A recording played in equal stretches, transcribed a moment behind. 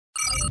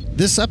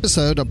This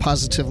episode of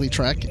Positively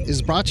Trek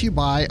is brought to you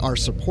by our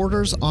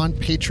supporters on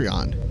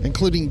Patreon,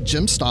 including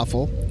Jim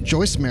Stoffel,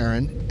 Joyce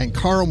Marin, and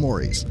Carl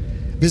Morris.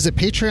 Visit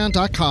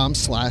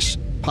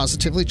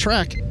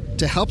patreon.com/positivelytrek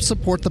to help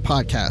support the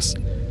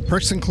podcast.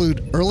 Perks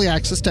include early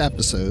access to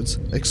episodes,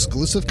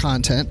 exclusive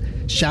content,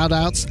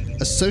 shout-outs,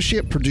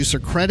 associate producer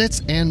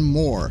credits, and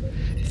more.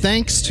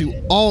 Thanks to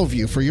all of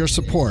you for your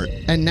support.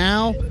 And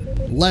now,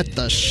 let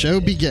the show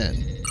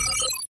begin.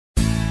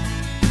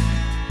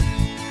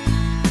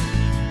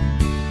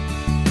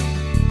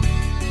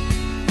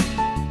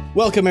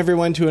 Welcome,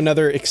 everyone, to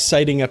another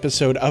exciting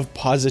episode of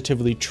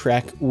Positively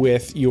Trek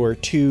with your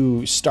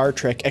two Star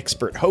Trek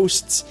expert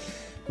hosts,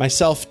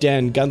 myself,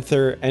 Dan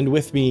Gunther, and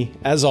with me,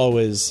 as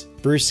always,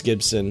 Bruce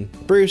Gibson.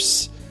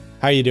 Bruce,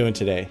 how are you doing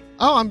today?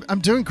 Oh, I'm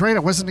doing great. I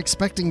wasn't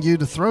expecting you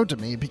to throw to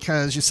me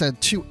because you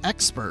said two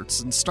experts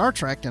in Star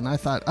Trek, and I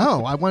thought,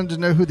 I wanted to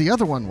know who the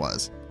other one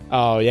was.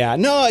 Oh, yeah.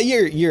 No,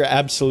 you're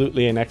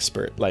absolutely an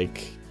expert.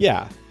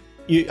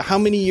 How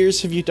many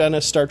years have you done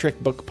a Star Trek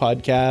book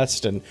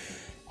podcast and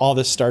all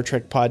this Star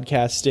Trek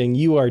podcasting?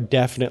 You are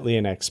definitely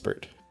an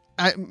expert.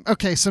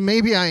 Okay, so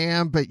maybe I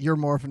am, but you're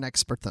more of an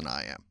expert than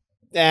I am.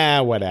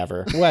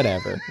 Whatever.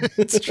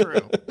 It's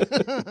true.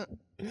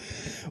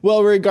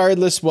 Well,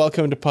 regardless,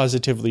 welcome to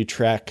Positively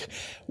Trek,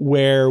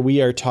 where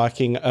we are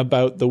talking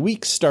about the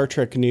week's Star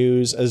Trek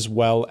news as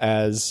well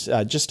as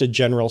just a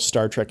general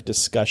Star Trek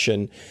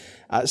discussion.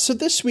 So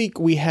this week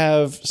we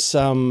have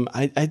some,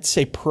 I'd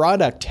say,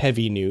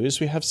 product-heavy news.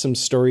 We have some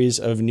stories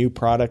of new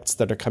products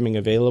that are coming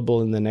available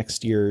in the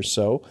next year or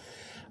so,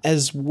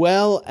 as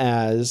well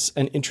as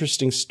an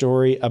interesting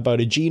story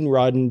about a Gene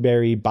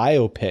Roddenberry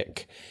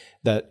biopic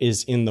that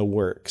is in the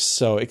works.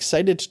 So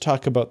excited to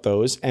talk about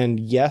those. And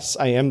yes,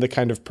 I am the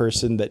kind of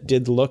person that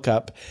did look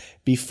up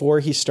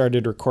before he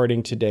started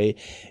recording today,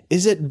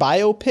 is it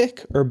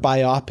biopic or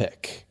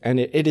biopic? And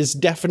it is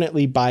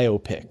definitely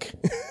biopic.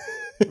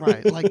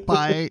 Right, like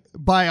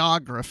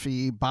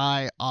biography,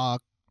 biopic.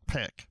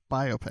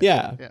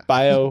 Yeah,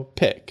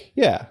 biopic.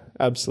 Yeah,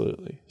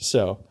 absolutely.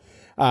 So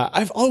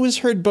I've always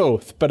heard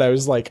both, but I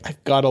was like,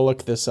 I've got to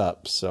look this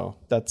up. So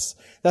that's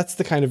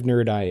the kind of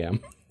nerd I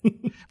am.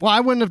 Well, I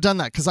wouldn't have done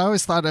that because I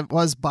always thought it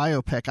was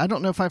biopic. I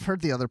don't know if I've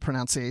heard the other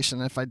pronunciation.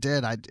 If I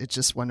did, it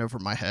just went over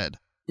my head.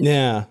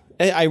 Yeah,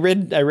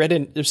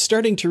 I'm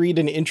starting to read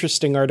an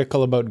interesting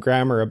article about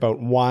grammar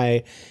about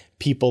why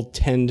people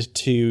tend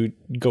to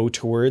go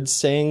towards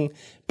saying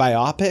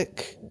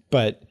biopic,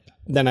 but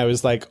then I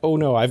was like, oh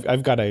no,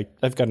 I've got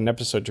an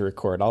episode to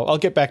record. I'll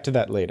get back to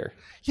that later.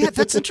 Yeah,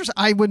 that's interesting.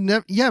 I would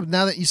never. Yeah,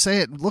 now that you say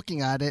it,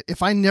 looking at it,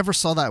 if I never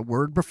saw that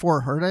word before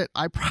or heard it,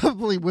 I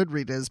probably would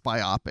read it as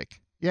biopic.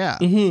 Yeah,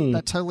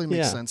 that totally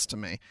makes sense to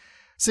me.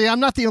 See, I'm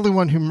not the only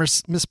one who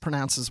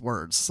mispronounces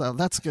words, so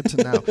that's good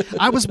to know.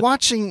 I was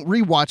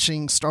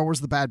rewatching Star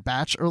Wars: The Bad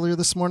Batch earlier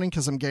this morning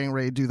because I'm getting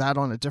ready to do that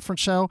on a different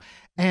show,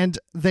 and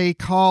they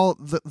call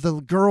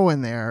the girl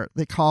in there,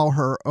 they call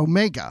her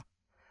Omega,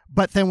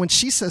 but then when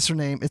she says her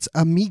name, it's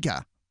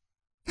Amiga.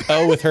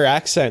 Oh, with her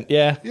accent,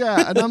 yeah.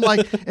 Yeah, and I'm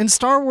like, in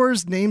Star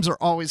Wars, names are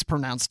always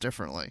pronounced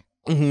differently.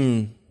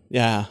 Mm-hmm.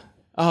 Yeah.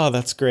 Oh,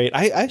 that's great.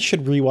 I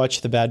should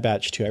rewatch The Bad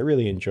Batch too. I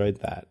really enjoyed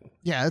that.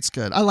 Yeah, it's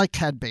good. I like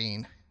Cad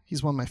Bane.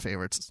 He's one of my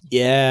favorites.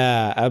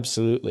 Yeah,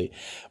 absolutely.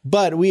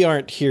 But we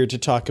aren't here to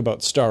talk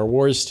about Star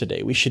Wars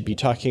today. We should be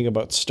talking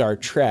about Star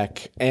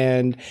Trek.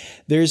 And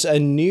there's a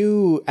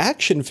new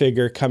action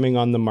figure coming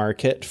on the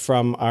market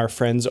from our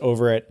friends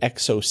over at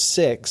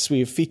Exo-6.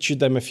 We've featured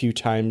them a few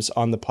times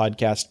on the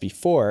podcast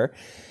before.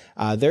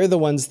 They're the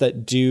ones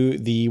that do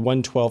the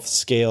 1/12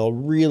 scale,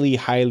 really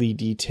highly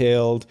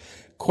detailed,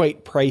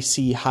 quite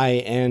pricey,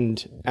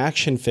 high-end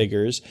action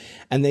figures,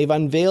 and they've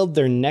unveiled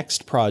their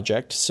next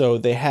project. So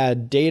they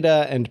had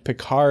Data and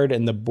Picard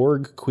and the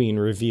Borg Queen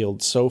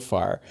revealed so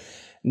far.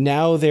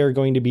 Now they're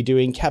going to be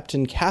doing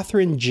Captain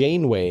Catherine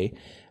Janeway,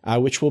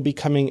 which will be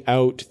coming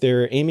out.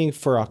 They're aiming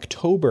for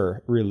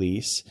October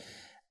release.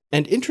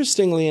 And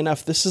interestingly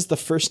enough, this is the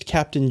first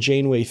Captain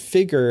Janeway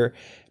figure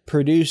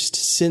produced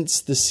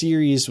since the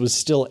series was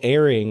still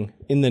airing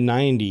in the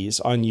 90s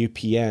on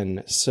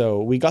UPN.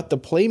 So we got the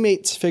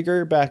Playmates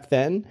figure back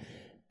then,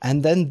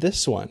 and then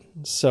this one.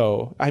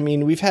 So, I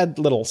mean, we've had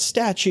little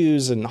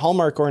statues and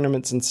Hallmark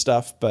ornaments and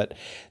stuff, but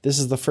this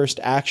is the first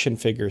action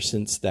figure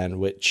since then,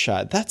 which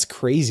that's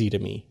crazy to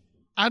me.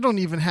 I don't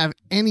even have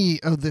any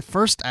of the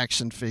first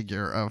action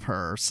figure of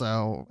her.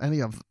 So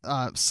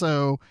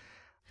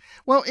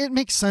well, it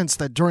makes sense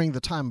that during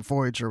the time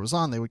Voyager was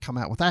on, they would come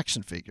out with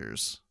action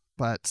figures.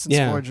 But since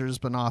Voyager's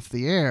been off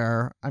the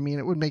air, I mean,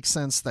 it would make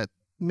sense that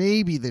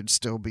maybe there'd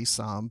still be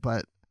some,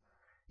 but,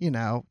 you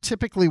know,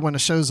 typically when a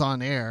show's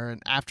on air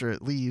and after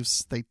it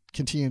leaves, they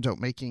continue to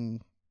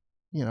making,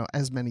 you know,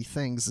 as many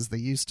things as they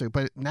used to.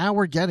 But now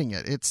we're getting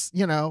it. It's,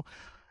 you know,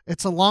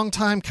 it's a long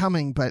time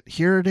coming, but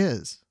here it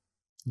is.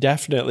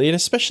 Definitely. And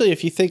especially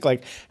if you think,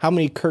 like, how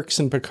many Kirks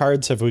and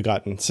Picards have we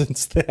gotten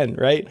since then,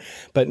 right?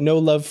 But no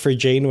love for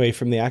Janeway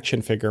from the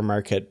action figure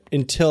market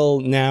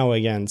until now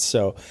again.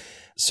 So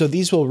So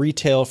these will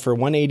retail for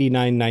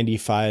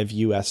 $189.95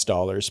 US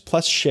dollars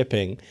plus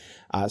shipping.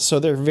 So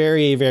they're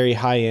very, very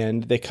high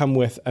end. They come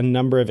with a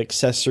number of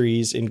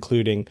accessories,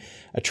 including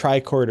a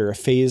tricorder, a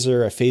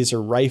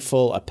phaser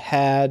rifle, a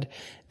pad,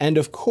 and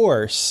of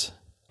course,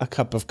 a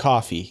cup of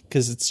coffee,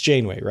 because it's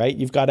Janeway, right?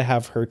 You've got to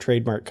have her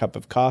trademark cup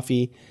of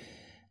coffee.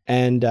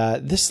 And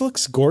this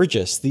looks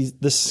gorgeous. This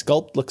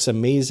sculpt looks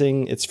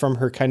amazing. It's from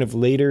her kind of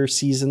later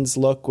seasons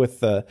look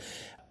with the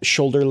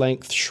shoulder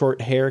length,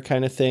 short hair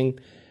kind of thing.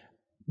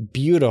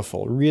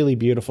 Beautiful, really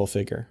beautiful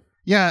figure.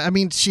 Yeah, I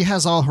mean, she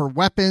has all her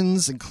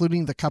weapons,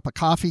 including the cup of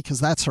coffee, because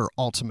that's her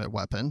ultimate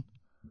weapon.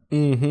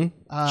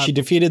 Mm-hmm. She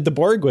defeated the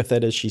Borg with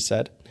it, as she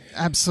said.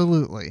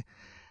 Absolutely.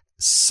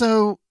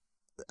 So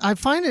I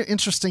find it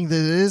interesting that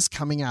it is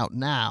coming out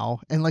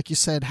now, and like you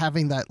said,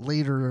 having that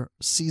later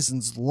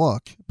seasons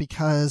look,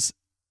 because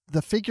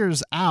the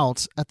figure's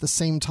out at the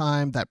same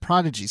time that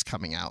Prodigy's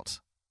coming out,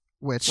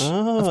 which,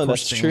 of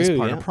course, is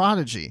part of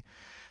Prodigy.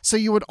 So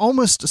you would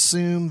almost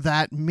assume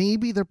that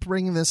maybe they're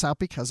bringing this out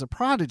because of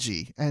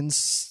Prodigy. And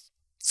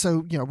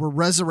so, we're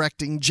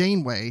resurrecting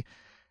Janeway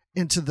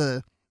into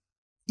the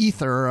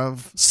ether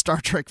of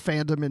Star Trek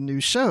fandom and new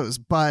shows.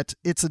 But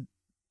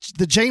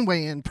the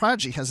Janeway in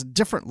Prodigy has a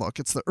different look.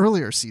 It's the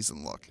earlier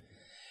season look.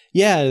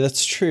 Yeah,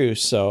 that's true.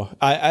 So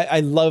I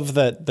love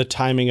that the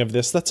timing of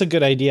this. That's a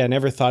good idea. I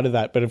never thought of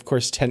that. But of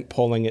course,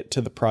 tent-poling it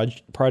to the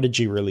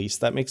Prodigy release,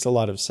 that makes a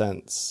lot of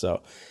sense.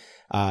 So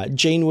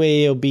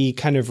Janeway will be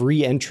kind of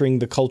re-entering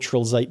the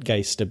cultural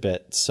zeitgeist a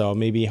bit. So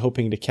maybe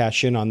hoping to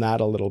cash in on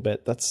that a little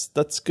bit. That's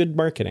good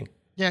marketing.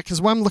 Yeah,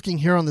 because when I'm looking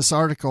here on this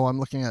article,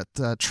 I'm looking at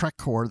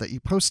TrekCore that you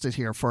posted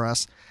here for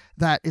us,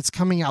 that it's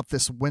coming out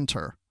this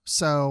winter.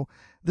 So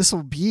this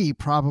will be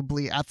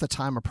probably at the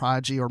time of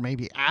Prodigy or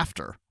maybe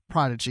after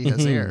Prodigy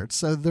has aired.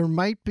 So there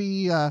might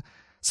be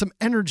some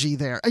energy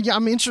there. Yeah,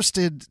 I'm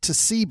interested to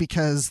see,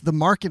 because the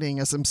marketing,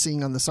 as I'm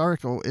seeing on this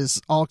article,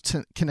 is all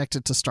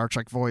connected to Star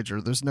Trek Voyager.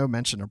 There's no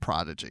mention of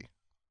Prodigy.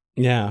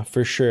 Yeah,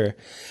 for sure.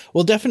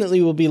 Well,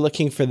 definitely we'll be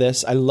looking for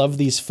this. I love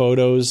these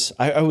photos.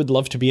 I would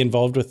love to be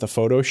involved with the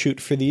photo shoot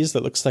for these.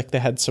 That looks like they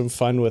had some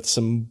fun with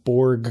some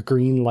Borg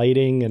green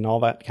lighting and all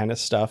that kind of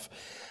stuff.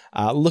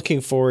 Looking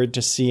forward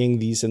to seeing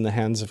these in the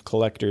hands of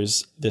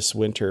collectors this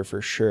winter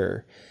for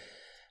sure.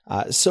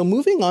 So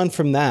moving on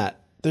from that,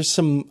 there's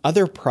some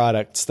other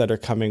products that are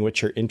coming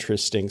which are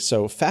interesting.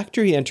 So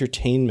Factory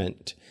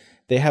Entertainment,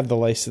 they have the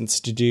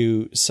license to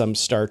do some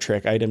Star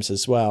Trek items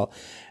as well.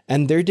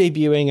 And they're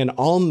debuting an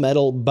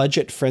all-metal,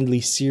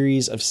 budget-friendly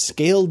series of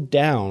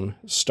scaled-down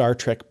Star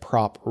Trek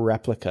prop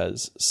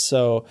replicas.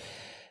 So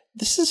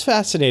this is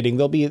fascinating.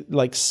 There'll be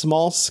like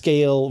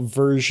small-scale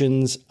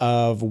versions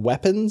of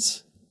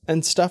weapons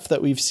and stuff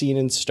that we've seen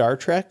in Star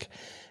Trek.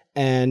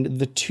 And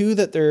the two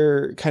that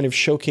they're kind of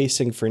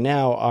showcasing for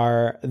now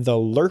are the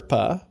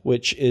Lurpa,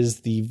 which is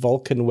the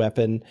Vulcan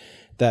weapon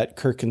that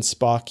Kirk and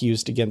Spock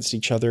used against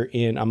each other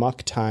in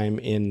Amok Time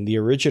in the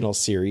original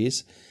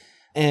series,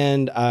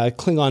 and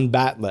Klingon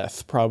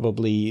Batleth,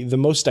 probably the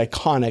most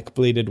iconic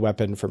bladed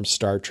weapon from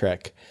Star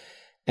Trek.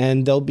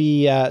 And they'll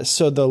be,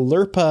 so the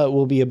Lurpa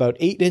will be about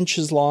 8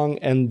 inches long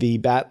and the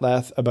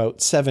Batleth about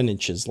 7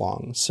 inches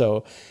long.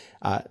 So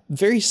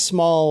very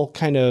small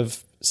kind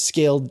of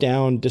scaled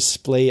down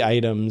display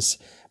items,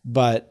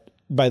 but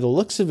by the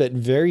looks of it,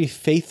 very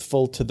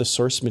faithful to the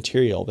source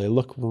material. They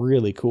look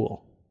really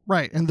cool.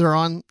 Right, and they're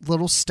on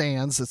little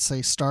stands that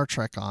say Star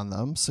Trek on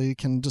them, so you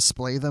can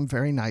display them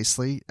very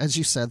nicely. As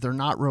you said, they're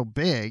not real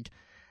big,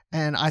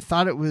 and I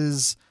thought it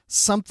was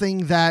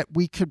something that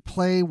we could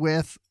play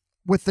with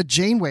the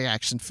Janeway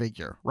action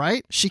figure,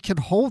 right? She could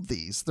hold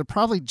these. They're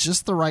probably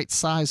just the right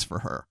size for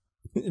her.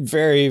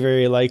 Very,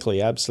 very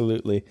likely,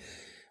 absolutely.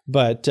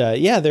 But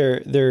yeah,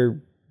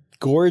 they're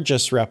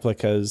gorgeous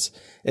replicas.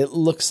 It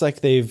looks like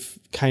they've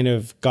kind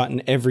of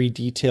gotten every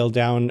detail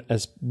down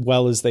as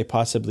well as they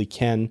possibly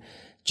can,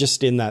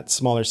 just in that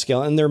smaller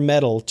scale. And they're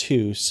metal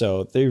too,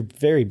 so they're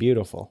very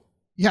beautiful.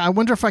 Yeah, I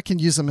wonder if I can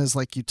use them as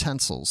like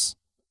utensils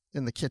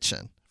in the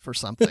kitchen for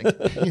something,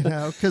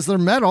 because they're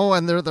metal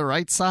and they're the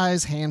right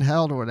size,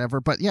 handheld or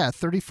whatever. But yeah,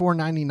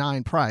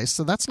 $34.99 price,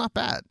 so that's not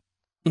bad.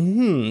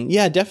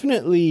 Yeah,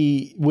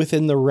 definitely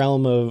within the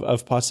realm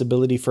of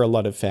possibility for a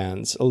lot of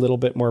fans, a little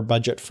bit more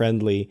budget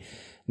friendly,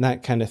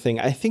 that kind of thing.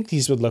 I think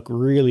these would look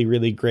really,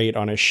 really great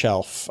on a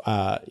shelf,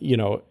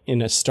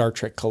 in a Star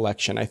Trek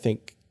collection. I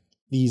think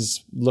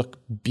these look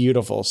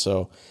beautiful.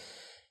 So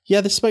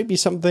yeah, this might be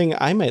something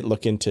I might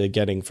look into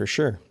getting for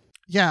sure.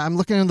 Yeah, I'm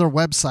looking on their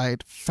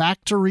website,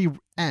 Factory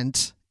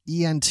Ent,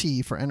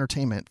 E-N-T for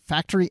entertainment,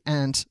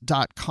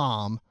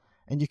 factoryent.com,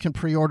 and you can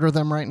pre-order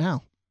them right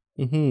now.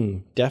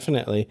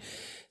 Definitely.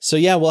 So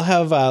yeah, we'll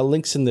have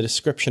links in the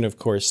description, of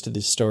course, to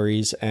these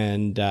stories,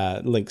 and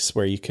links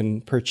where you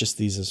can purchase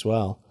these as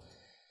well.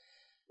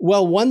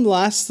 Well, one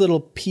last little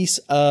piece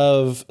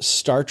of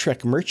Star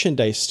Trek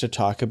merchandise to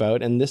talk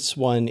about, and this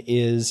one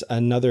is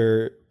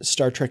another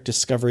Star Trek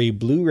Discovery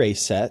Blu-ray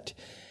set.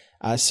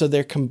 So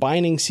they're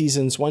combining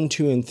seasons 1,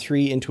 2, and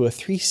 3 into a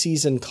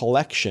 3-season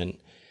collection.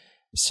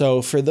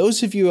 So for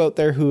those of you out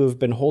there who have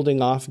been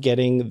holding off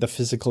getting the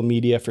physical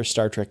media for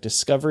Star Trek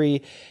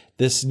Discovery,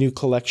 this new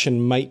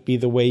collection might be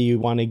the way you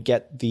want to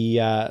get the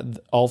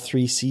all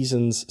 3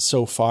 seasons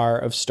so far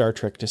of Star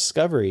Trek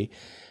Discovery.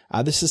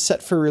 This is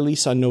set for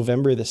release on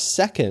November the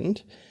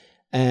 2nd.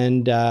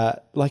 And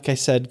like I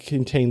said,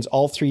 contains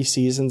all 3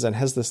 seasons and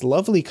has this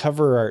lovely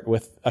cover art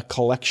with a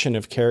collection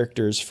of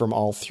characters from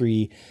all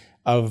 3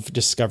 of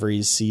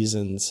Discovery's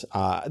seasons.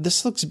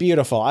 This looks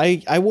beautiful.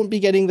 I won't be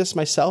getting this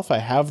myself. I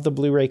have the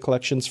Blu-ray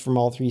collections from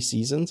all 3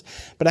 seasons,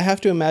 but I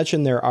have to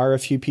imagine there are a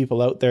few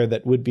people out there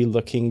that would be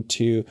looking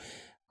to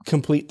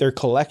complete their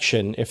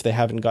collection if they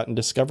haven't gotten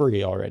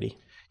Discovery already.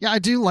 Yeah, I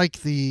do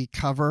like the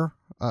cover,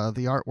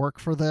 the artwork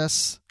for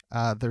this.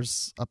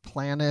 There's a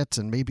planet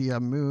and maybe a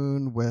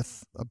moon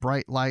with a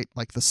bright light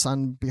like the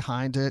sun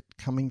behind it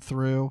coming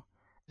through.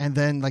 And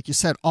then, like you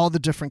said, all the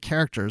different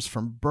characters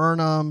from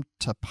Burnham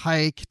to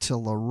Pike to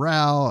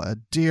L'Rell,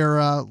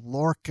 Adira,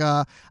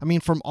 Lorca. I mean,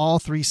 from all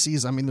 3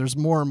 seasons. I mean, there's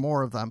more and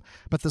more of them.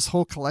 But this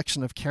whole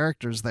collection of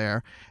characters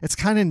there, it's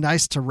kind of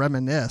nice to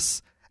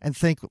reminisce and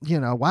think,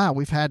 wow,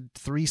 we've had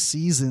 3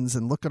 seasons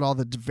and look at all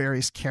the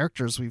various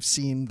characters we've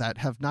seen that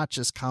have not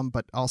just come,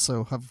 but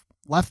also have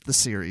left the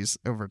series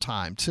over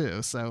time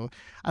too. So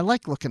I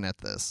like looking at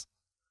this.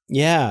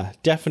 Yeah,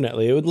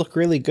 definitely. It would look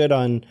really good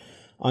on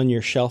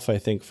your shelf, I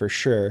think, for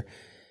sure.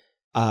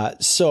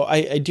 So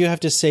I do have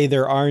to say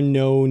there are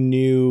no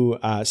new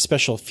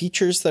special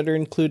features that are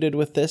included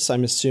with this.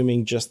 I'm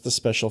assuming just the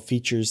special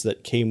features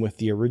that came with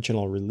the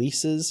original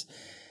releases.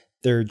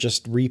 They're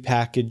just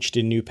repackaged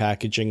in new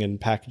packaging and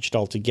packaged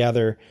all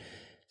together.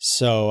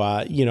 So,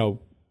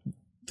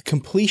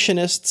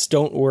 completionists,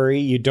 don't worry.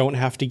 You don't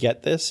have to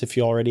get this if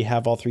you already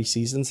have all 3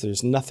 seasons.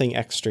 There's nothing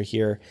extra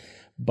here,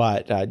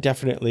 but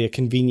definitely a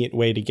convenient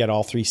way to get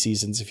all 3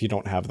 seasons if you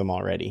don't have them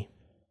already.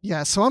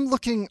 Yeah, so I'm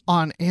looking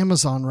on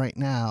Amazon right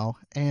now,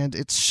 and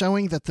it's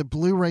showing that the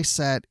Blu-ray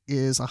set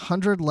is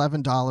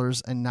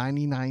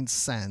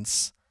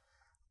 $111.99,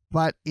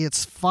 but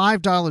it's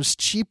 $5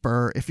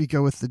 cheaper if you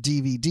go with the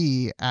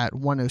DVD at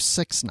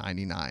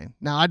 $106.99.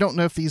 Now, I don't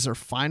know if these are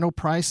final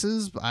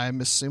prices.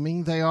 I'm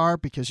assuming they are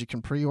because you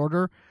can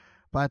pre-order.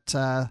 But,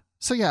 so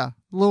yeah, a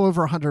little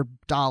over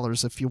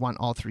 $100 if you want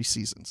all 3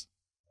 seasons.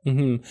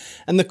 Mm-hmm.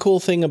 And the cool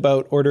thing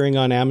about ordering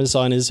on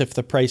Amazon is if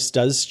the price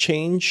does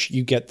change,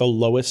 you get the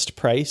lowest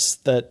price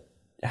that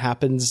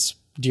happens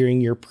during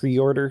your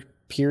pre-order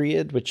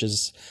period, which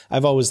is,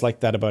 I've always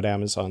liked that about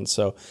Amazon.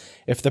 So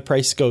if the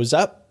price goes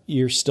up,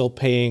 you're still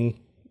paying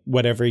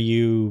whatever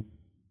you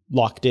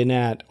locked in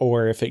at,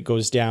 or if it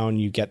goes down,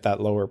 you get that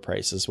lower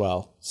price as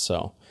well.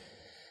 So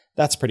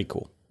that's pretty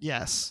cool.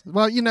 Yes.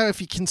 Well, if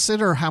you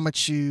consider how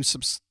much you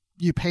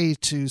pay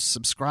to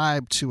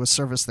subscribe to a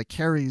service that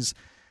carries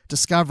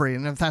Discovery,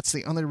 and if that's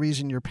the only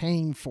reason you're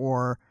paying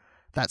for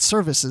that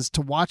service is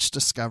to watch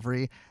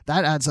Discovery,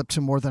 that adds up to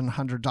more than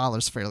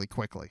 $100 fairly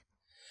quickly.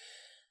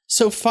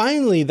 So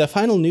finally, the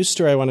final news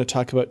story I want to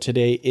talk about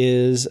today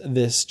is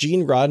this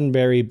Gene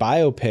Roddenberry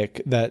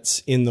biopic that's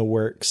in the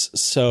works.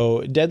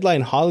 So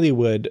Deadline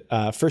Hollywood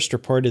first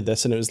reported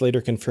this, and it was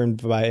later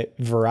confirmed by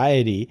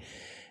Variety,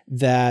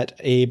 that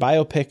a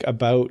biopic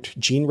about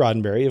Gene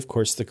Roddenberry, of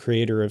course, the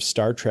creator of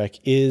Star Trek,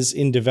 is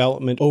in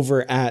development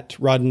over at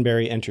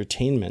Roddenberry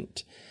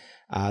Entertainment.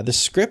 The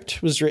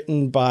script was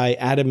written by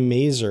Adam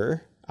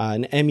Mazer,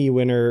 an Emmy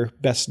winner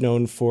best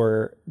known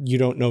for You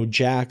Don't Know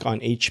Jack on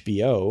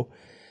HBO.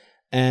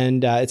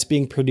 And it's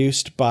being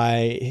produced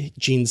by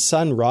Gene's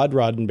son, Rod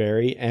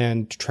Roddenberry,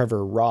 and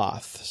Trevor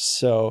Roth.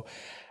 So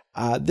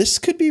this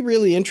could be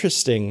really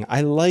interesting. I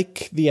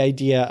like the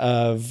idea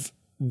of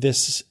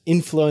this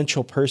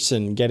influential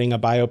person getting a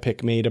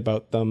biopic made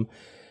about them.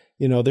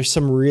 There's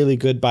some really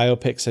good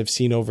biopics I've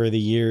seen over the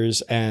years,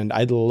 and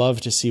I'd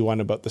love to see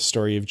one about the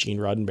story of Gene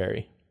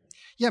Roddenberry.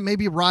 Yeah,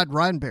 maybe Rod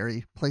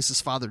Roddenberry plays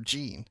his father,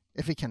 Gene,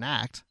 if he can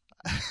act.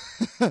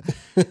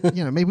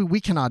 Maybe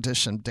we can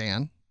audition,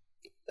 Dan.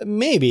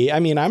 Maybe. I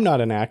mean, I'm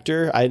not an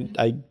actor.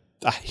 I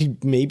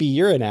maybe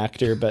you're an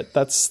actor, but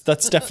that's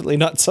definitely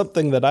not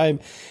something that I'm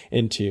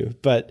into.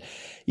 But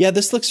yeah,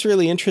 this looks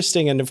really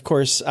interesting. And of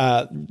course,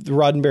 the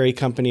Roddenberry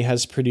Company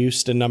has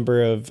produced a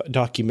number of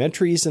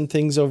documentaries and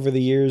things over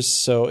the years.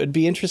 So it'd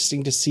be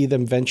interesting to see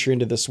them venture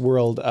into this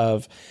world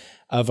of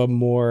a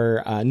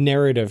more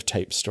narrative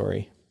type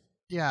story.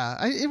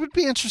 Yeah, it would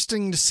be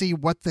interesting to see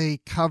what they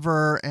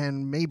cover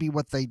and maybe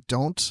what they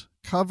don't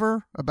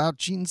cover about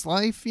Gene's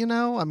life.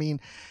 I mean,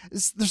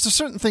 there's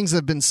certain things that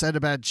have been said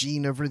about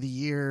Gene over the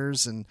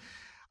years, and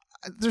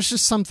there's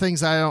just some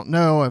things I don't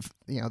know if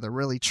they're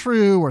really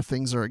true or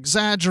things are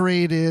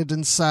exaggerated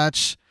and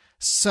such.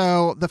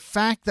 So the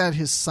fact that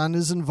his son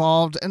is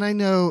involved, and I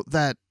know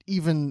that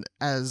even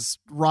as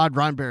Rod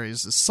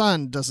Roddenberry's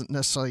son doesn't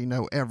necessarily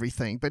know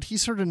everything, but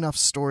he's heard enough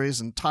stories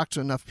and talked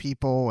to enough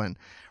people and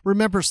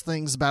remembers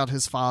things about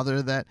his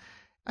father that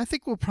I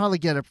think we'll probably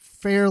get a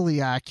fairly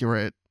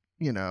accurate,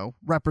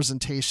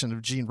 representation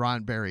of Gene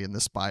Roddenberry in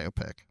this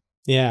biopic.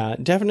 Yeah,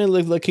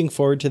 definitely looking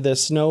forward to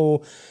this.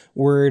 No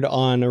word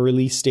on a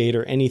release date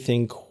or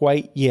anything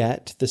quite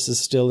yet. This is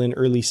still in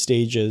early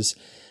stages,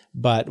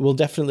 but we'll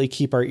definitely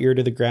keep our ear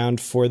to the ground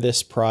for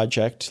this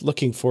project.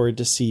 Looking forward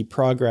to see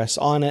progress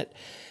on it.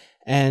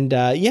 And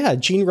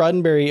Gene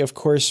Roddenberry, of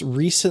course,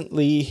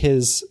 recently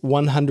his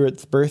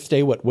 100th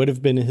birthday, what would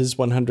have been his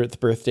 100th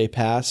birthday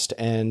passed.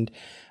 And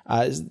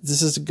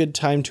this is a good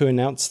time to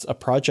announce a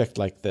project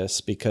like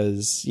this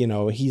because, you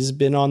know, he's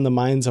been on the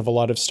minds of a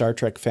lot of Star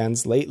Trek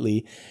fans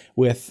lately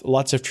with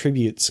lots of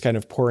tributes kind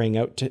of pouring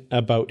out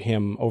about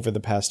him over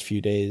the past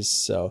few days.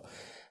 So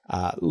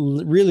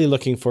really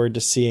looking forward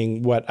to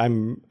seeing what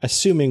I'm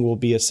assuming will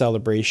be a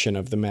celebration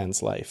of the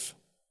man's life.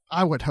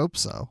 I would hope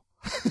so.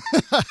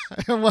 I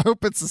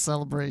hope it's a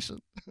celebration.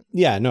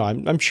 Yeah, no,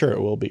 I'm sure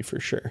it will be for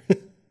sure.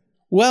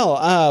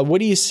 Well, what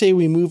do you say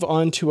we move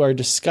on to our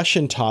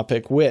discussion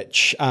topic,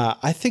 which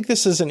I think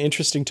this is an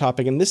interesting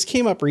topic. And this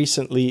came up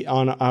recently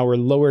on our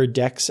Lower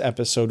Decks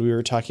episode. We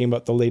were talking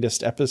about the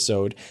latest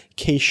episode,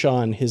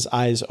 Kayshawn, His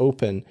Eyes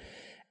Open.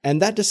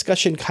 And that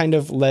discussion kind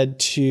of led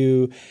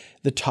to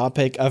the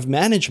topic of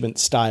management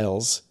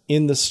styles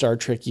in the Star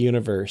Trek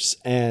universe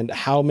and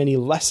how many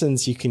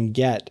lessons you can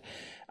get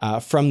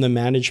from the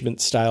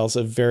management styles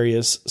of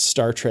various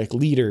Star Trek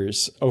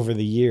leaders over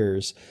the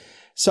years.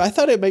 So I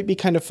thought it might be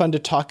kind of fun to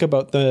talk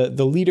about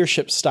the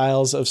leadership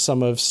styles of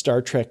some of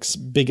Star Trek's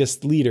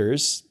biggest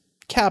leaders,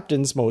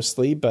 captains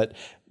mostly, but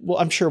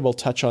I'm sure we'll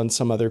touch on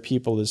some other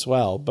people as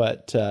well.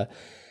 But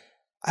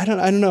I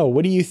don't know.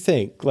 What do you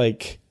think?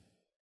 Like,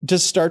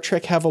 does Star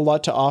Trek have a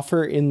lot to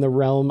offer in the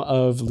realm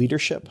of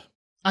leadership?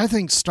 I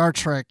think Star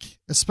Trek,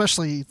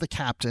 especially the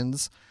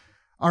captains,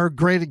 are a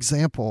great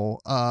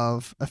example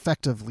of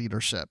effective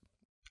leadership.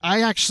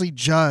 I actually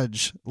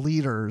judge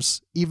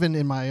leaders, even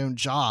in my own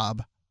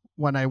job,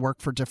 when I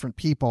work for different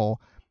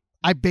people.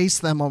 I base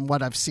them on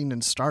what I've seen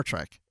in Star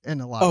Trek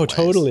in a lot of ways. Oh,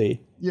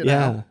 totally. You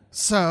know?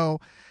 So,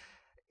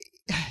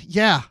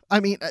 yeah. I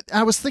mean,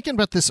 I was thinking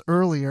about this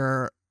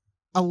earlier.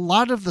 A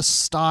lot of the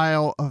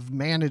style of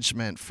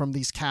management from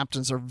these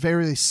captains are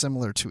very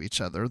similar to each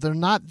other. They're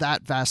not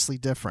that vastly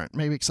different,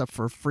 maybe except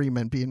for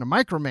Freeman being a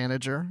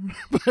micromanager.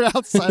 But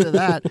outside of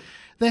that,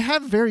 they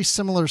have very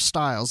similar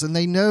styles, and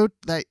they know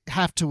they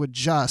have to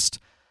adjust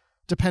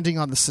depending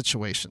on the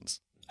situations.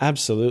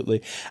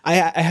 Absolutely. I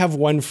have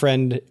one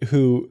friend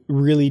who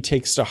really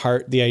takes to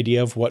heart the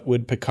idea of what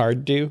would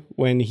Picard do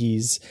when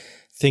he's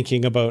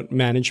thinking about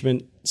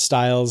management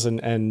styles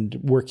and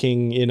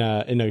working in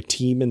a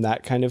team and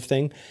that kind of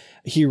thing.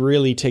 He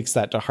really takes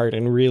that to heart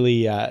and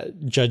really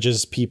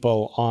judges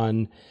people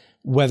on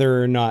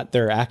whether or not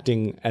they're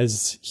acting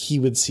as he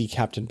would see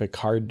Captain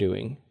Picard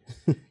doing.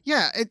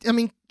 Yeah. I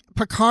mean,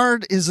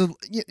 Picard is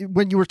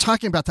when you were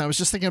talking about that, I was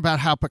just thinking about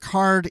how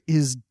Picard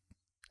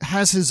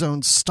has his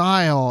own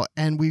style,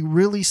 and we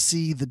really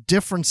see the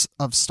difference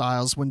of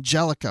styles when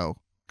Jellicoe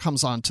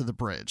comes onto the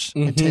bridge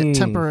and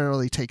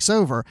temporarily takes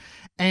over.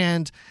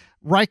 And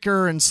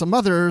Riker and some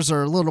others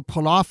are a little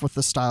put off with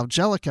the style of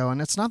Jellicoe,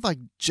 and it's not like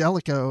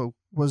Jellicoe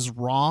was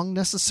wrong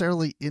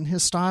necessarily in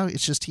his style.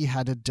 It's just he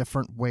had a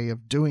different way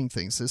of doing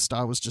things. His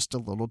style was just a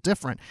little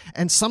different.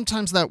 And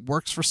sometimes that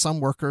works for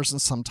some workers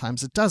and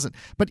sometimes it doesn't.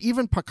 But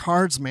even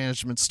Picard's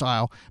management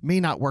style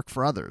may not work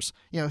for others.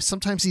 You know,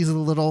 sometimes he's a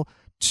little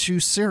too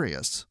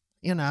serious,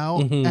 you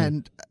know,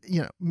 and,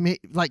 you know,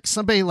 like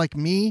somebody like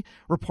me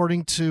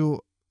reporting to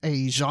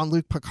a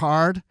Jean-Luc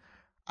Picard.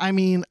 I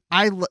mean,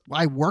 I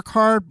work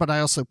hard, but I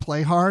also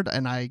play hard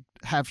and I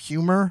have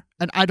humor.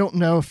 And I don't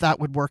know if that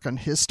would work on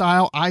his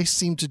style. I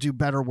seem to do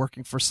better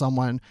working for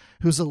someone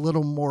who's a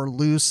little more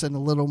loose and a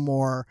little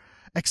more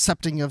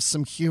accepting of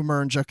some humor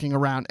and joking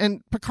around.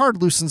 And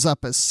Picard loosens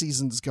up as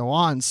seasons go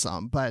on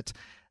some, but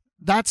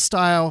that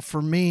style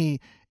for me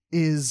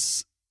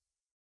is,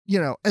 you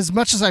know, as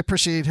much as I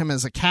appreciate him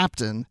as a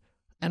captain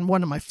and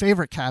one of my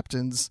favorite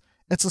captains,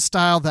 it's a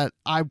style that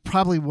I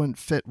probably wouldn't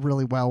fit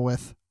really well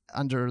with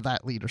under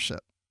that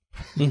leadership.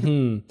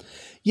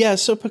 Yeah,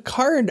 so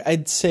Picard,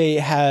 I'd say,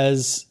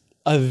 has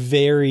a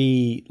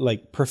very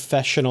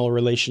professional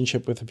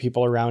relationship with the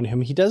people around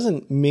him. He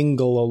doesn't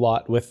mingle a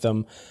lot with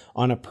them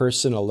on a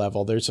personal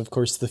level. There's, of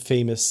course, the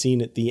famous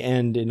scene at the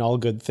end in All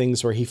Good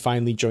Things where he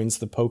finally joins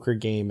the poker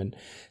game and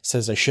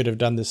says, "I should have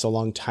done this a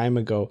long time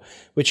ago,"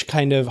 which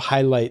kind of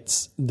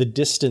highlights the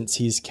distance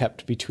he's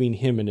kept between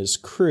him and his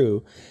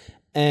crew.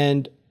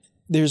 And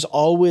there's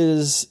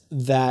always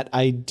that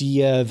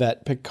idea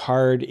that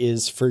Picard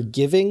is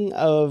forgiving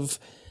of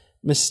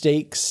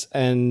mistakes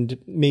and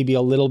maybe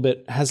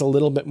has a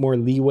little bit more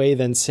leeway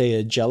than, say,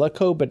 a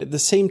Jellicoe, but at the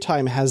same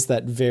time has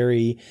that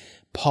very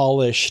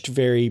polished,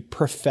 very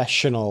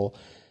professional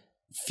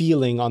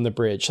feeling on the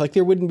bridge. Like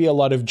there wouldn't be a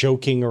lot of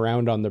joking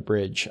around on the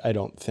bridge, I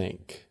don't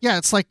think. Yeah,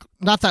 it's like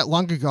not that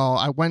long ago,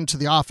 I went to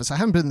the office. I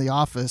haven't been in the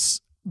office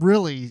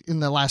really in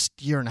the last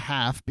year and a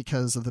half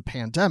because of the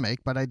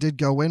pandemic, but I did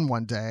go in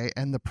one day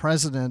and the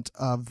president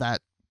of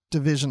that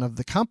division of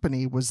the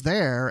company was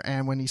there,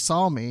 and when he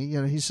saw me,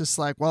 you know, he's just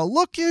like, "Well,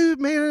 look, you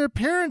made an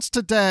appearance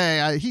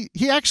today.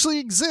 He actually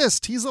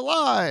exists. He's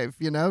alive,"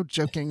 you know,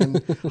 joking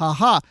and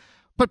haha.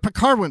 But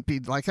Picard wouldn't be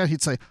like that.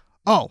 He'd say,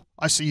 "Oh,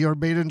 I see you're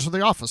made into the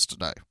office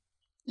today."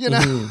 You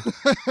know,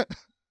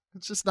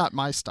 it's just not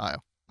my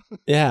style.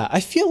 Yeah,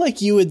 I feel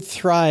like you would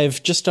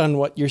thrive just on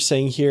what you're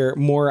saying here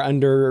more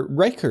under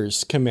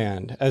Riker's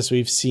command, as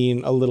we've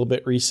seen a little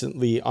bit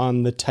recently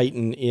on the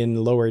Titan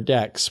in Lower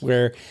Decks,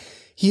 where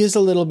he is a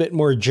little bit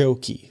more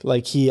jokey.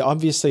 Like, he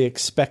obviously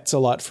expects a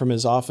lot from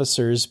his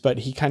officers, but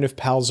he kind of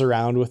pals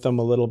around with them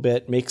a little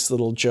bit, makes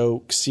little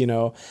jokes, you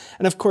know.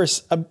 And of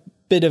course, a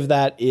bit of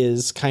that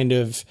is kind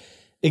of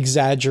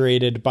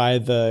exaggerated by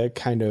the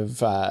kind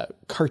of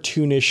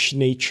cartoonish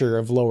nature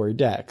of Lower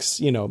Decks,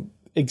 you know,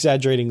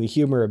 exaggerating the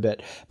humor a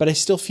bit. But I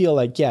still feel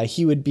like, yeah,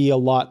 he would be a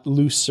lot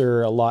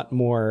looser, a lot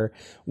more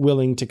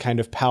willing to kind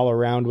of pal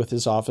around with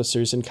his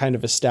officers and kind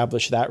of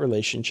establish that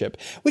relationship,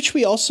 which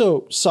we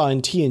also saw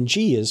in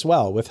TNG as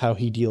well, with how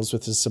he deals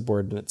with his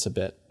subordinates a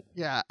bit.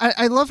 Yeah,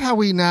 I love how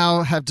we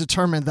now have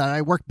determined that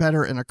I work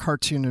better in a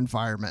cartoon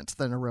environment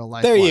than a real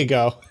life There one. you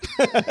go.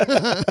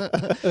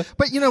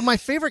 But, you know, my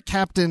favorite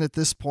captain at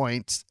this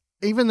point,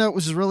 even though it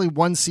was really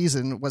one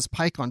season, was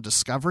Pike on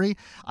Discovery.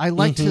 I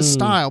liked his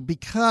style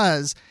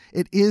because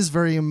it is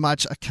very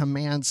much a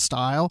command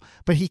style,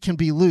 but he can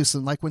be loose.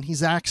 And like when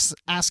he's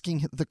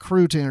asking the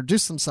crew to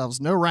introduce themselves,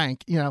 no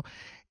rank, you know,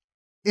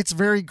 it's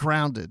very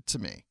grounded to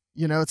me.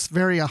 You know,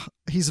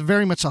 he's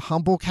very much a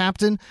humble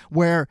captain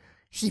where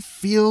he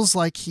feels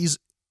like he's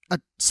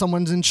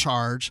someone's in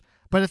charge,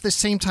 but at the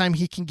same time,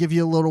 he can give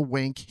you a little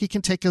wink. He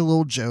can take a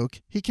little joke.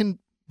 He can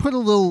put a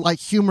little like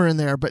humor in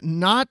there, but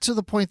not to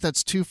the point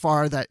that's too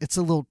far that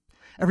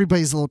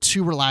everybody's a little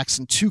too relaxed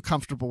and too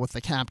comfortable with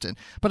the captain.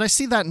 But I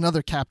see that in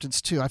other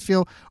captains too. I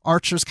feel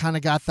Archer's kind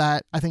of got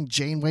that. I think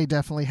Janeway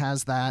definitely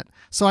has that.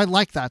 So I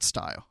like that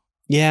style.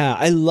 Yeah,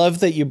 I love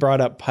that you brought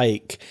up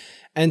Pike,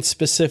 and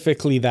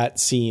specifically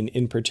that scene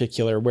in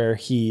particular where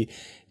he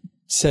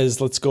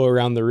says, let's go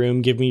around the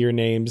room, give me your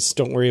names,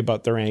 don't worry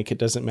about the rank, it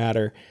doesn't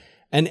matter.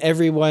 And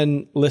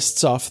everyone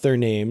lists off their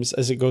names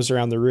as it goes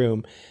around the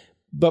room.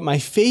 But my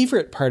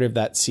favorite part of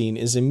that scene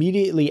is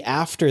immediately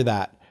after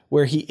that,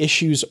 where he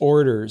issues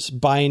orders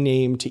by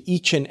name to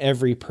each and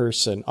every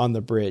person on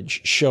the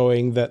bridge,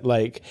 showing that,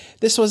 like,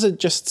 this wasn't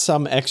just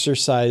some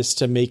exercise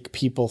to make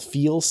people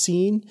feel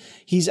seen.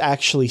 He's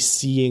actually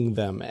seeing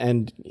them,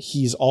 and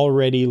he's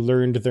already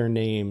learned their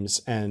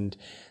names and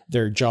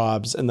their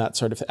jobs and that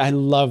sort of thing. I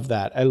love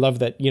that. I love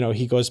that, you know,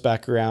 he goes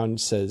back around,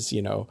 says,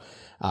 you know,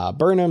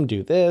 Burnham,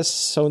 do this,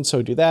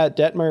 so-and-so do that,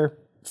 Detmer,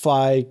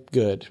 fly,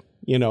 good.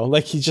 You know,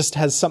 like he just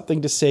has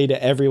something to say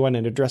to everyone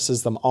and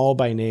addresses them all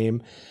by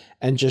name,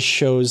 and just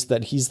shows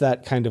that he's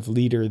that kind of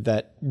leader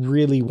that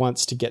really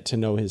wants to get to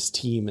know his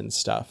team and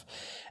stuff.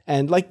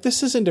 And like,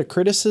 this isn't a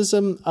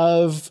criticism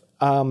of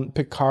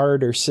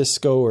Picard or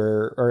Cisco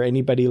or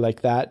anybody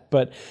like that,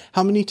 but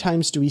how many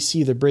times do we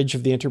see the bridge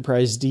of the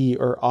Enterprise D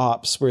or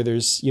Ops where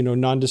there's, you know,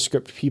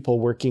 nondescript people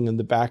working in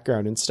the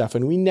background and stuff,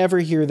 and we never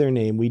hear their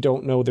name, we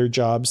don't know their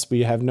jobs,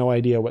 we have no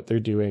idea what they're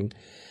doing.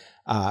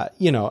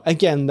 You know,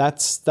 again,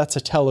 that's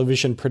a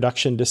television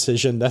production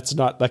decision. That's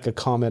not like a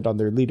comment on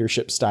their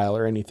leadership style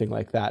or anything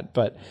like that.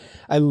 But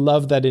I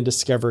love that in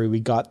Discovery, we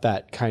got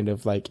that kind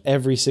of like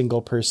every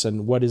single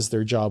person, what is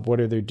their job? What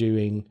are they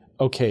doing?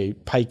 Okay,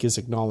 Pike is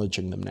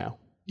acknowledging them now.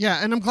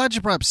 Yeah, and I'm glad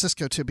you brought up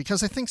Cisco too,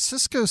 because I think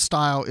Cisco's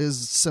style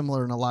is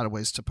similar in a lot of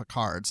ways to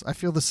Picard's. I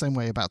feel the same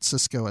way about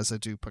Cisco as I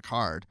do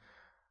Picard.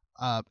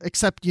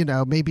 Except, you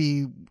know,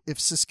 maybe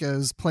if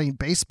Cisco's playing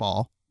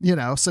baseball, you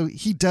know, so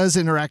he does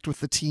interact with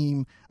the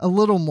team a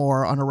little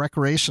more on a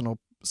recreational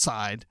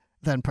side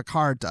than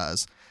Picard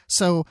does.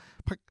 So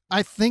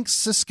I think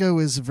Cisco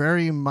is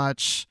very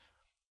much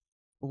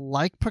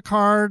like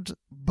Picard,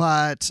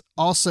 but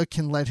also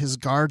can let his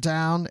guard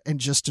down and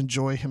just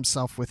enjoy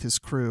himself with his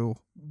crew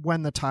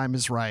when the time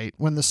is right,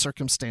 when the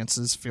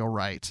circumstances feel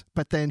right.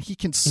 But then he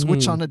can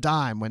switch on a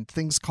dime. When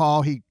things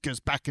call, he goes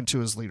back into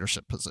his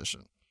leadership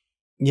position.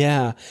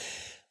 Yeah.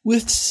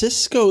 With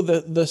Cisco,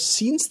 the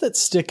scenes that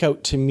stick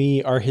out to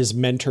me are his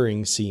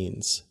mentoring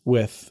scenes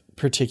with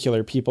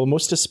particular people,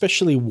 most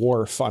especially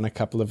Worf on a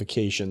couple of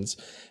occasions.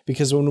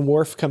 Because when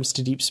Worf comes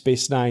to Deep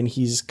Space Nine,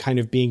 he's kind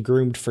of being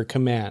groomed for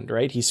command,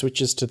 right? He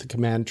switches to the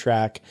command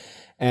track,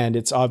 and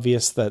it's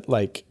obvious that,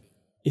 like,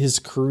 his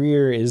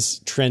career is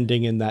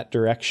trending in that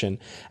direction.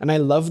 And I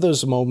love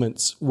those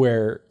moments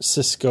where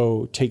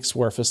Cisco takes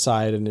Worf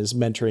aside and is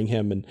mentoring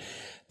him. And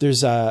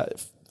there's a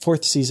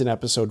fourth season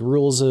episode,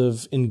 Rules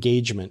of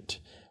Engagement,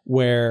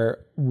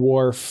 where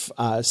Worf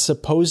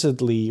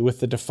supposedly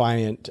with the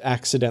Defiant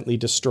accidentally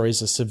destroys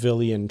a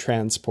civilian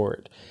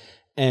transport.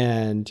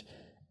 And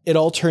it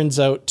all turns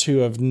out to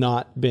have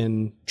not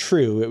been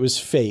true. It was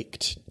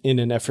faked in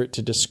an effort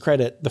to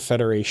discredit the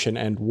Federation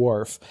and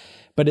Worf.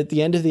 But at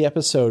the end of the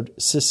episode,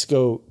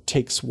 Cisco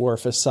takes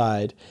Worf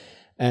aside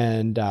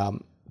and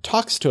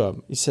talks to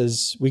him. He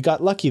says, "We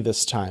got lucky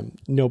this time.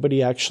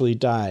 Nobody actually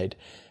died.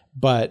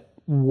 But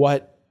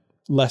what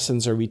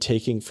lessons are we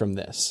taking from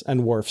this?"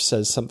 And Worf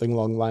says something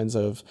along the lines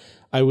of,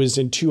 "I was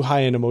in too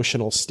high an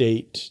emotional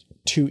state,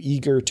 too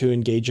eager to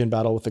engage in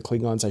battle with the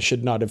Klingons. I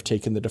should not have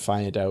taken the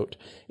Defiant out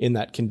in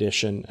that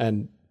condition."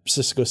 And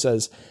Sisko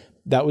says,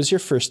 "That was your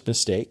first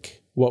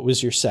mistake. What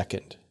was your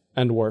second?"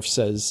 And Worf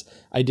says,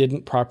 "I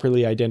didn't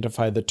properly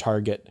identify the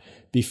target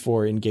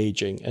before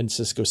engaging." And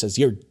Sisko says,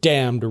 "You're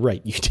damned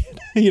right you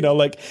did."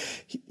 Like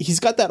he's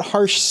got that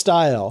harsh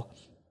style,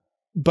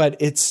 but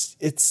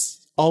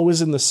it's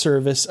always in the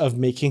service of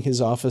making his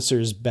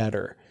officers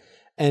better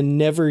and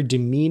never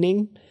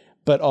demeaning,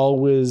 but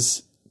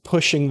always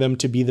pushing them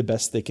to be the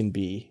best they can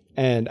be.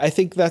 And I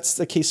think that's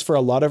the case for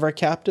a lot of our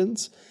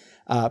captains.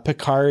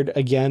 Picard,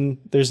 again,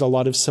 there's a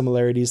lot of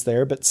similarities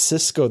there, but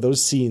Sisko,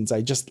 those scenes,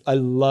 I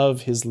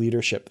love his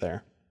leadership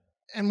there.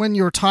 And when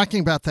you were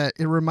talking about that,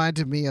 it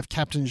reminded me of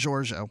Captain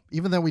Georgiou,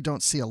 even though we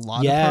don't see a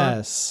lot of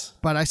her.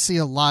 But I see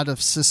a lot of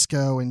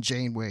Sisko and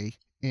Janeway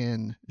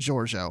in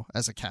Georgiou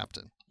as a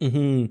captain.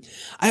 Mm-hmm.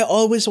 I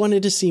always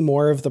wanted to see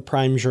more of the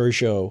Prime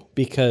Georgiou,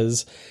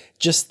 because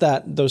just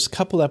those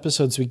couple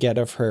episodes we get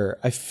of her,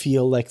 I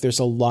feel like there's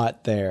a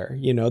lot there.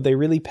 They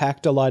really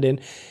packed a lot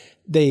in.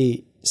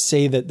 They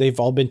say that they've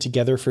all been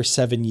together for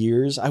 7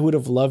 years. I would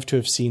have loved to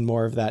have seen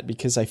more of that,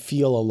 because I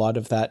feel a lot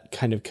of that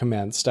kind of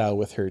command style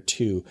with her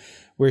too,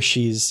 where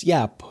she's,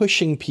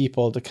 pushing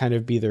people to kind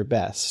of be their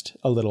best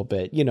a little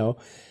bit.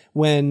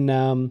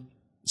 When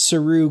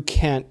Saru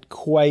can't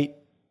quite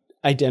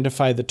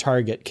identify the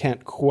target,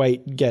 can't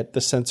quite get the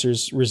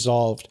sensors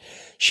resolved,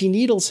 she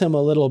needles him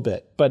a little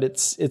bit, but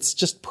it's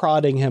just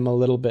prodding him a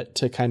little bit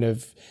to kind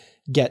of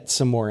get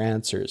some more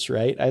answers,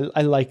 right?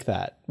 I like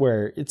that,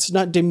 where it's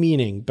not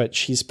demeaning, but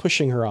she's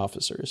pushing her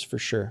officers for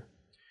sure.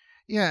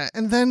 Yeah,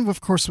 and then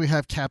of course we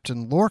have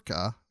Captain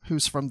Lorca,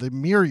 who's from the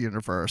Mirror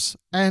Universe,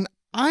 and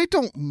I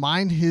don't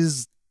mind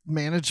his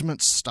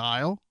management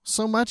style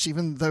so much,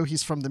 even though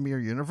he's from the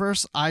Mirror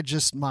Universe. I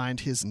just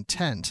mind his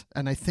intent,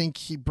 and I think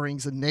he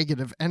brings a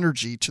negative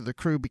energy to the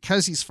crew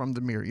because he's from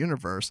the Mirror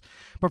Universe.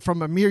 But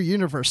from a Mirror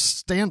Universe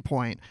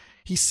standpoint,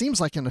 he seems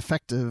like an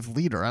effective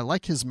leader. I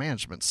like his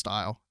management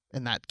style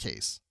in that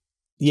case.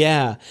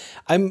 Yeah,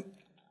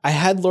 I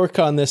had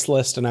Lorca on this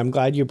list, and I'm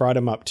glad you brought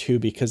him up too,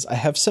 because I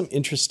have some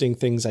interesting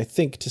things I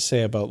think to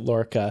say about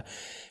Lorca.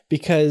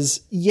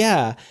 Because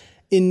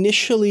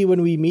initially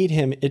when we meet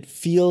him, it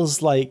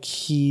feels like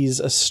he's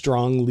a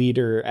strong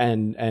leader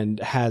and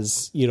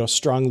has,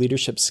 strong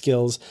leadership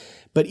skills.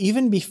 But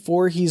even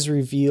before he's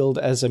revealed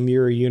as a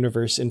Mirror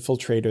Universe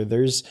infiltrator,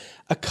 there's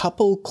a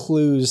couple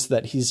clues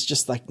that he's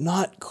just like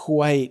not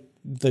quite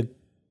the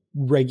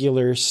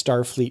regular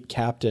Starfleet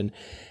captain.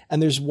 And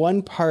there's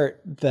one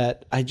part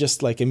that I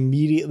just like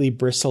immediately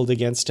bristled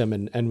against him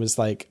and was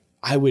like,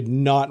 I would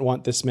not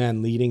want this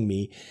man leading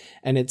me.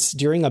 And it's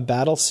during a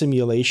battle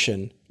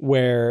simulation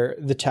where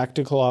the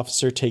tactical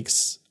officer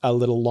takes a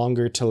little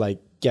longer to like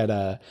get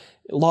a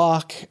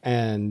lock,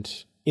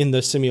 and in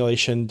the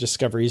simulation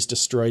Discovery is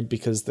destroyed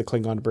because the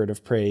Klingon bird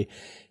of prey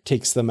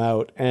takes them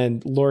out.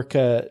 And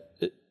Lorca,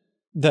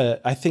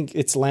 I think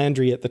it's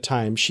Landry at the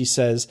time, she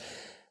says,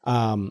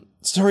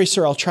 "Sorry,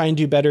 sir, I'll try and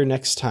do better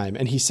next time."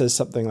 And he says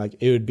something like,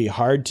 "It would be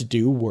hard to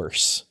do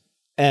worse."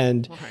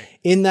 And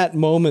in that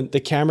moment, the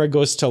camera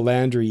goes to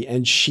Landry,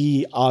 and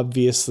she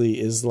obviously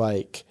is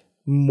like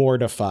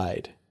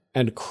mortified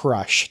and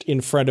crushed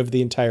in front of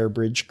the entire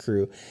bridge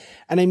crew.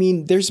 And I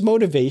mean, there's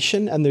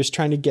motivation and there's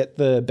trying to get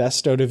the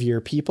best out of your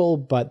people,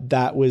 but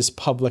that was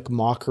public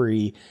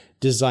mockery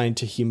designed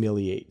to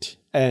humiliate.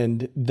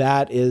 And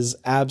that is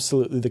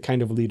absolutely the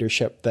kind of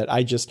leadership that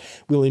I just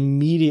will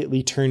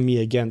immediately turn me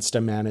against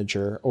a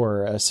manager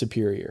or a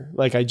superior.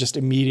 Like I just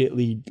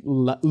immediately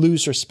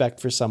lose respect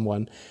for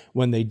someone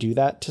when they do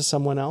that to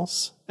someone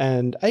else.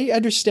 And I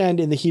understand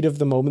in the heat of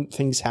the moment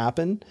things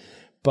happen,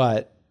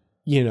 but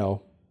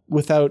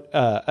without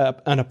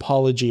an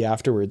apology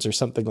afterwards or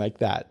something like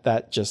that,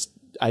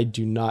 I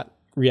do not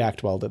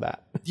react well to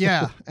that.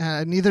 Yeah,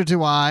 neither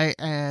do I.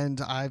 And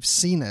I've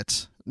seen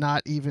it.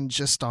 Not even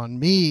just on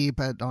me,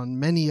 but on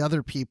many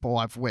other people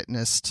I've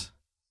witnessed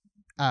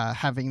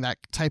having that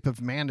type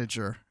of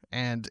manager.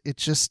 And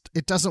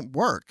it doesn't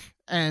work.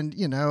 And,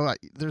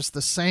 there's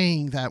the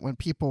saying that when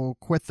people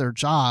quit their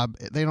job,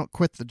 they don't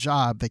quit the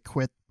job, they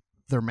quit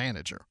their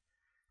manager.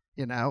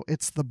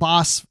 It's the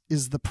boss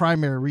is the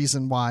primary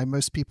reason why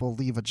most people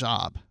leave a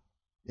job.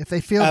 If they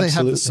feel Absolutely. They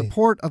have the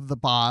support of the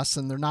boss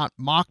and they're not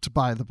mocked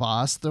by the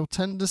boss, they'll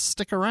tend to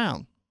stick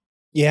around.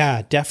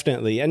 Yeah,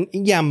 definitely. And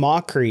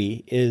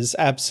mockery is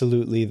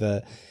absolutely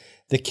the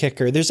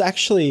kicker. There's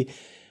actually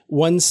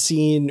one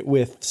scene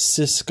with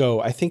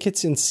Sisko, I think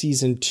it's in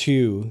season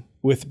 2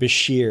 with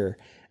Bashir,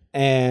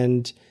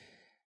 and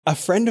a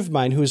friend of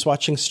mine who was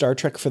watching Star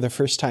Trek for the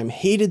first time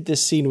hated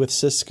this scene with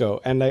Sisko.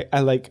 And I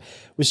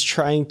was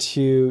trying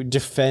to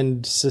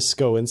defend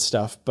Sisko and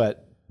stuff,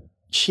 but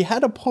she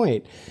had a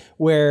point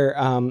where,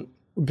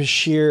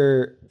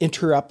 Bashir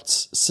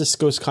interrupts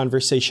Sisko's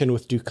conversation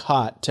with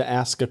Dukat to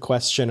ask a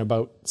question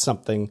about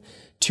something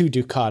to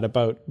Dukat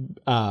about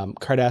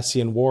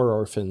Cardassian war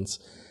orphans.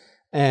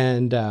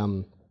 And,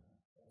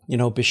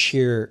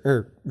 Bashir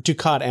or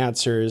Dukat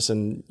answers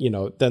and,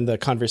 then the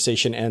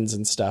conversation ends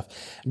and stuff.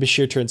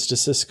 Bashir turns to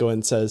Sisko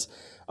and says,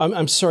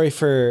 I'm sorry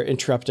for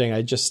interrupting.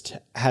 I just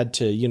had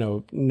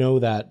to, know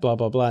that, blah,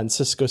 blah, blah. And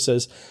Sisko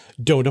says,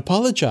 don't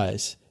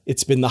apologize.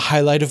 It's been the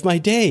highlight of my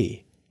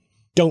day.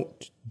 Don't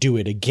do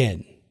it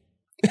again.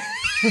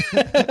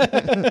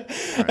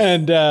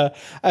 And I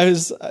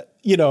was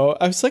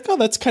like, oh,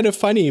 that's kind of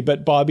funny.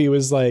 But Bobby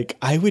was like,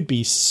 I would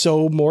be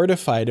so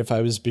mortified if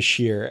I was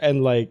Bashir.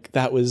 And like,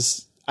 that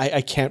was,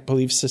 I can't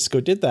believe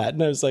Sisko did that.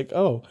 And I was like,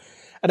 oh,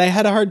 and I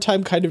had a hard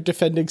time kind of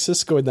defending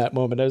Sisko in that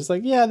moment. I was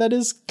like, yeah, that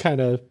is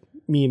kind of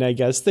mean, I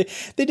guess. They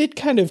did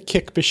kind of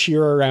kick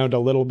Bashir around a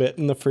little bit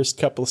in the first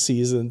couple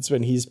seasons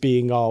when he's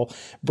being all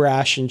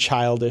brash and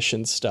childish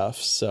and stuff.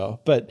 So,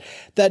 but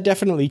that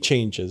definitely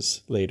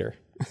changes later.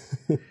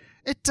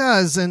 It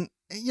does. And,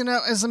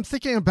 as I'm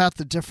thinking about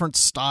the different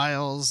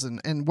styles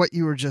and what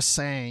you were just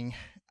saying,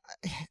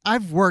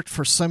 I've worked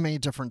for so many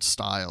different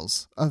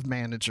styles of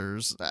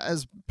managers,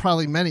 as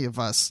probably many of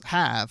us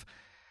have.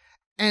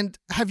 And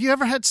have you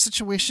ever had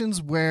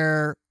situations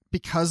where,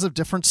 because of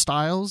different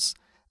styles,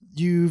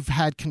 you've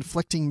had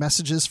conflicting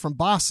messages from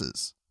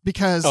bosses?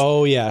 Because,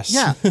 oh, yes.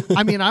 Yeah.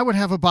 I mean, I would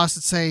have a boss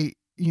that say,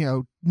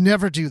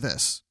 never do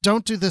this.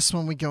 Don't do this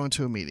when we go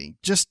into a meeting.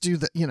 Just do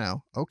the,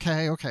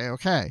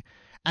 okay.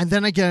 And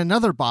then I get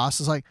another boss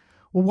is like,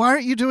 well, why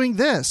aren't you doing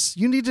this?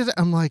 You need to.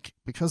 I'm like,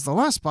 because the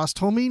last boss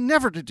told me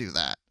never to do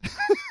that.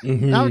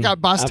 Now we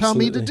got boss telling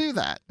me to do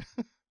that.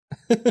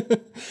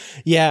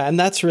 Yeah. And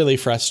that's really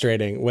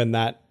frustrating when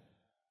that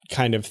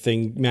kind of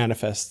thing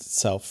manifests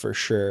itself, for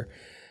sure.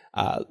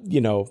 I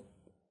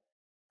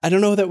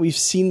don't know that we've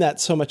seen that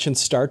so much in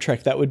Star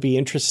Trek. That would be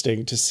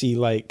interesting to see,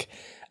 like,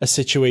 a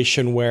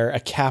situation where a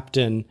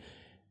captain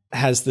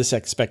has this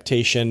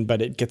expectation,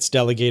 but it gets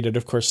delegated,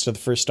 of course, to the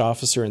first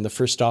officer, and the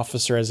first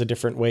officer has a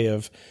different way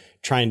of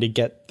trying to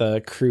get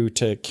the crew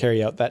to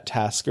carry out that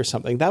task or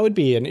something. That would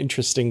be an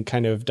interesting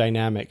kind of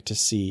dynamic to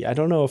see. I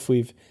don't know if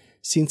we've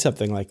seen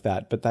something like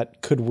that, but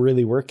that could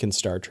really work in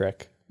Star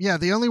Trek. Yeah,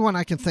 the only one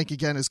I can think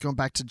again is going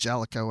back to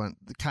Jellicoe, and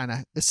kind of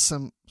is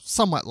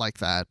somewhat like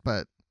that,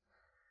 but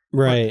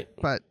right.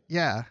 But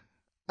yeah,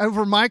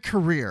 over my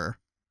career,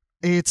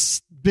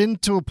 it's been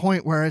to a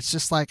point where it's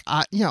just like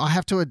I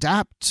have to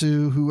adapt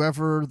to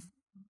whoever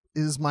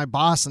is my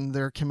boss and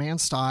their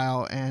command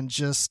style, and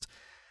just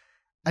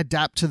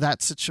adapt to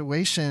that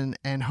situation,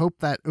 and hope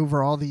that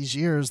over all these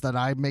years that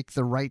I make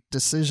the right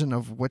decision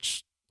of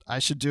which I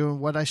should do and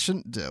what I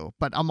shouldn't do.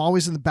 But I'm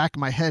always in the back of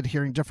my head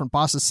hearing different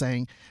bosses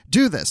saying,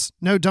 do this.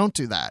 No, don't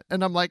do that.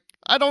 And I'm like,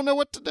 I don't know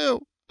what to do.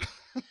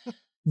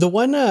 The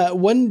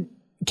one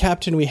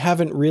captain we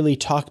haven't really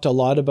talked a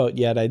lot about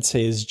yet, I'd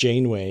say, is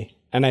Janeway.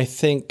 And I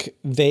think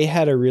they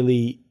had a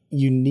really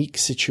unique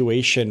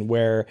situation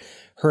where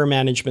her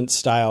management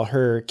style,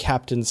 her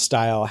captain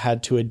style,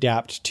 had to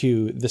adapt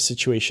to the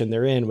situation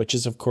they're in, which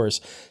is, of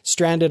course,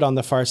 stranded on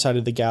the far side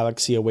of the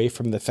galaxy away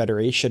from the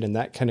Federation and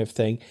that kind of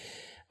thing.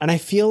 And I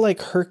feel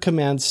like her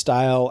command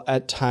style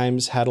at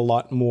times had a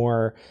lot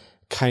more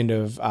kind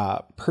of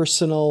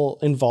personal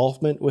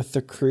involvement with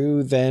the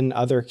crew than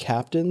other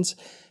captains,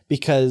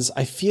 because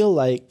I feel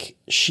like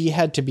she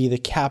had to be the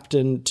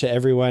captain to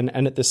everyone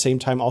and at the same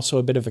time also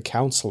a bit of a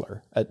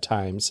counselor at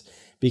times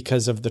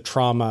because of the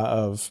trauma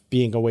of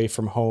being away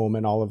from home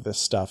and all of this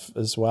stuff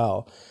as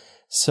well.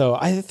 So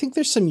I think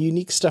there's some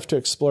unique stuff to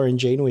explore in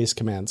Janeway's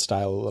command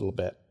style a little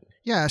bit.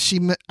 Yeah, she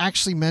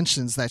actually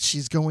mentions that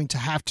she's going to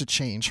have to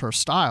change her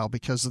style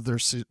because of their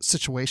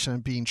situation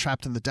of being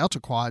trapped in the Delta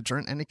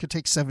Quadrant, and it could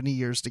take 70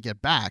 years to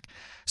get back.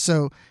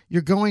 So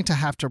you're going to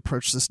have to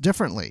approach this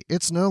differently.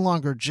 It's no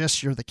longer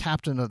just you're the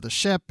captain of the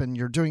ship and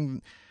you're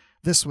doing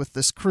this with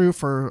this crew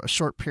for a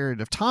short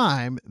period of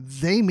time.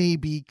 They may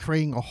be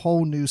creating a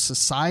whole new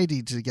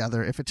society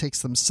together if it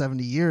takes them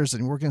 70 years,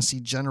 and we're going to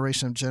see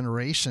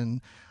generation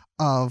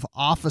of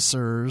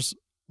officers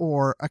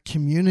or a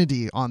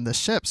community on the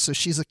ship. So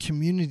she's a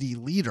community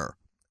leader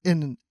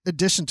in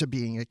addition to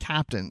being a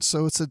captain.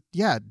 So it's a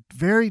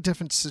very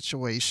different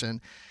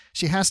situation.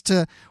 She has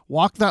to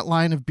walk that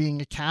line of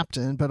being a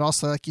captain, but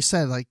also, like you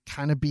said, like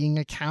kind of being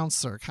a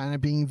counselor, kind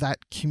of being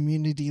that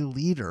community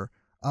leader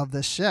of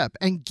the ship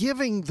and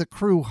giving the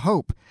crew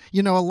hope.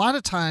 A lot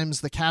of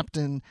times the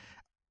captain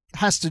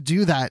has to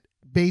do that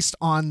based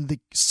on the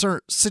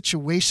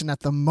situation at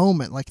the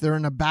moment, like they're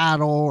in a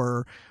battle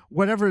or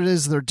whatever it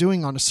is they're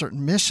doing on a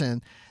certain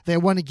mission. They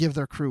want to give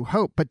their crew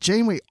hope, but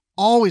Janeway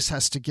always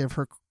has to give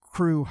her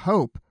crew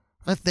hope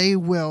that they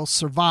will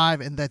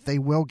survive and that they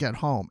will get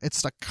home.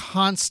 It's the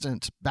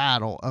constant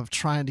battle of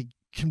trying to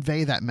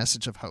convey that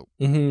message of hope.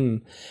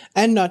 Mm-hmm.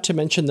 And not to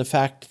mention the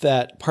fact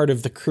that part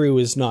of the crew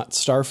is not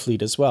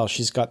Starfleet as well.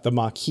 She's got the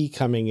Maquis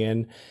coming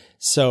in.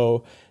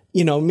 So,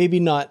 maybe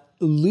not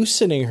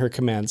loosening her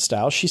command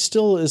style. She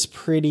still is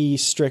pretty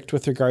strict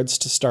with regards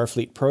to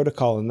Starfleet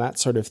protocol and that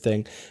sort of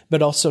thing,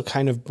 but also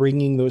kind of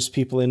bringing those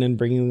people in and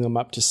bringing them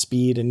up to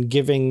speed and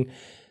giving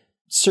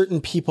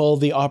certain people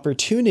the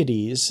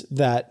opportunities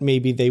that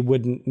maybe they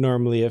wouldn't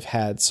normally have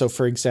had. So,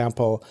 for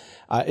example,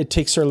 it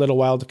takes her a little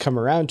while to come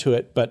around to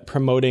it, but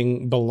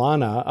promoting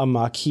B'Elanna, a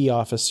Maquis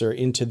officer,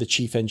 into the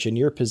chief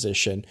engineer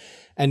position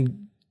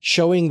and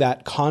showing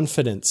that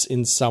confidence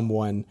in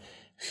someone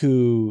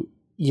who,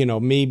 you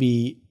know,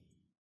 maybe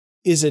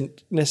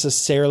isn't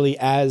necessarily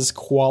as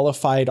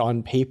qualified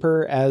on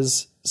paper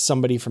as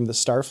somebody from the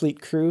Starfleet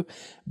crew,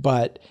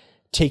 but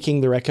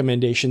taking the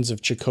recommendations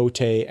of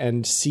Chakotay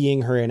and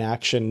seeing her in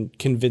action,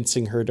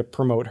 convincing her to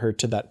promote her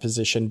to that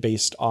position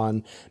based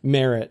on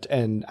merit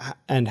and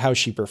how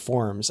she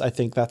performs. I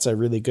think that's a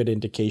really good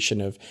indication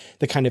of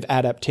the kind of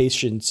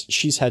adaptations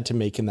she's had to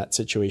make in that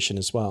situation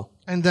as well.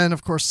 And then,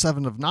 of course,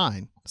 7 of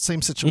 9,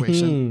 same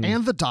situation.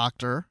 And the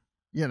Doctor,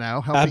 you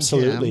know,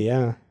 helping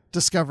him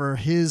discover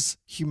his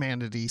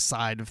humanity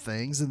side of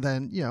things. And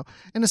then, you know,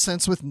 in a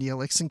sense with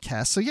Neelix and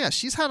Kes. So, yeah,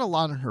 she's had a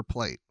lot on her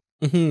plate.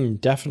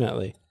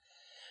 Definitely.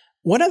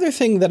 One other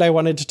thing that I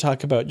wanted to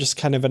talk about, just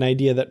kind of an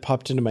idea that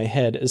popped into my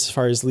head as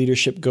far as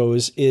leadership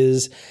goes,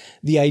 is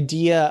the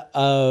idea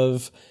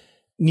of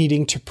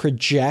needing to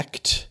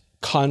project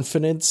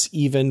confidence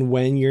even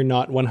when you're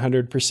not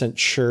 100%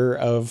 sure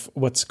of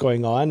what's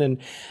going on. And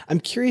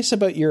I'm curious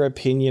about your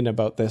opinion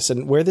about this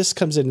and where this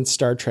comes in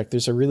Star Trek.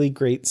 There's a really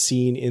great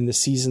scene in the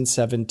season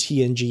 7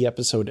 TNG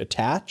episode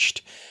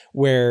Attached,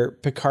 where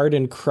Picard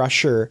and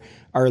Crusher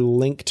are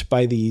linked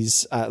by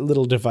these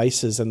little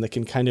devices, and they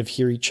can kind of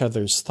hear each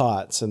other's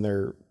thoughts, and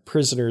they're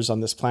prisoners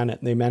on this planet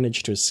and they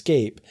manage to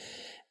escape.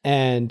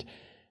 And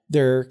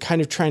they're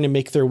kind of trying to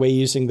make their way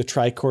using the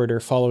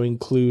tricorder, following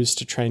clues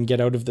to try and get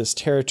out of this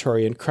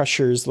territory. And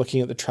Crusher's looking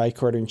at the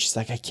tricorder and she's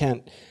like, I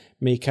can't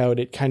make out.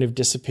 It kind of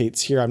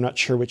dissipates here. I'm not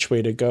sure which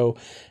way to go.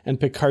 And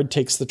Picard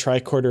takes the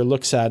tricorder,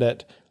 looks at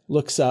it,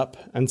 looks up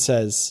and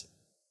says,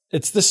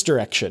 it's this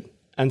direction,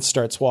 and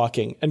starts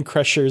walking. And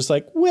Crusher's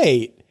like,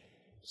 wait,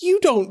 you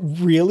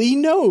don't really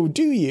know,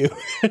 do you?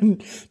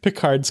 And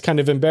Picard's kind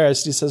of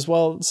embarrassed. He says,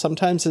 well,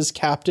 sometimes as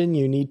captain,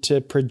 you need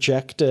to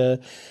project a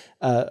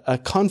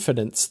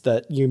confidence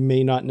that you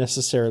may not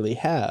necessarily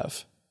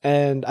have.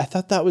 And I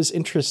thought that was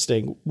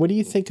interesting. What do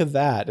you think of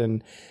that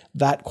and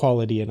that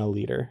quality in a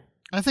leader?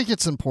 I think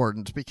it's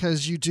important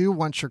because you do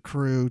want your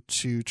crew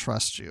to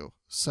trust you.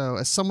 So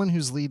as someone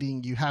who's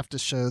leading, you have to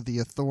show the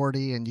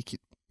authority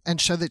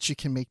and show that you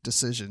can make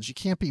decisions. You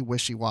can't be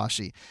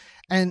wishy-washy.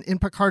 And in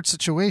Picard's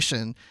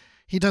situation,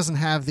 he doesn't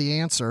have the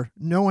answer.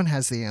 No one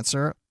has the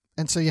answer.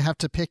 And so you have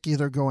to pick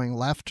either going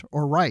left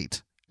or right.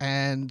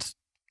 And,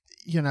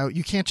 you know,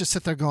 you can't just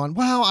sit there going,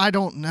 well, I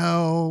don't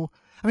know.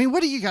 I mean,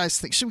 what do you guys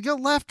think? Should we go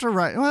left or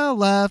right? Well,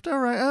 left or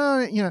right. Oh,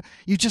 you know,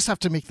 you just have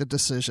to make the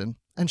decision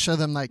and show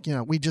them, like, you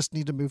know, we just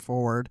need to move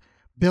forward,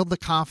 build the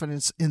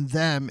confidence in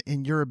them,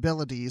 in your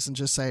abilities, and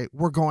just say,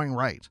 we're going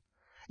right.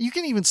 You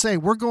can even say,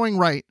 we're going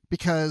right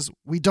because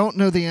we don't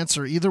know the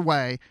answer either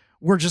way.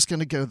 We're just going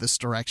to go this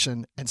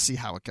direction and see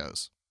how it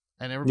goes.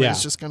 And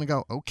everybody's just going to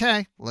go,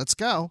 okay, let's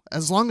go.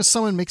 As long as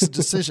someone makes a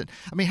decision.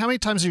 I mean, how many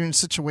times are you in a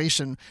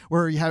situation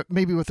where you have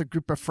maybe with a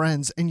group of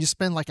friends and you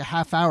spend like a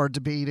half hour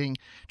debating,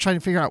 trying to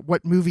figure out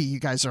what movie you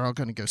guys are all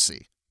going to go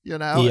see? You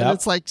know, and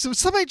it's like, so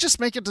somebody just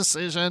make a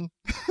decision.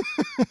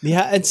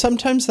 Yeah. And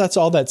sometimes that's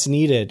all that's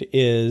needed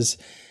is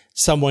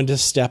someone to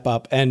step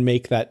up and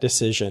make that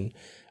decision.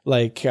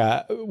 Like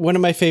one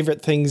of my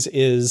favorite things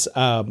is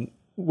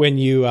when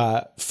you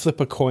flip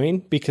a coin,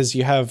 because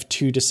you have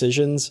two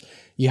decisions,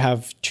 you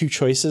have two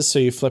choices. So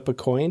you flip a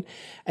coin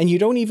and you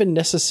don't even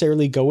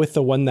necessarily go with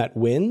the one that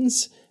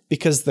wins,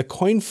 because the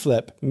coin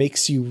flip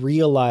makes you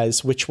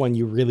realize which one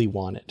you really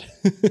wanted.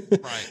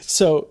 Right.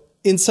 So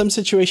in some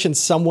situations,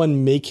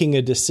 someone making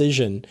a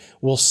decision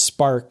will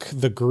spark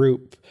the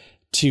group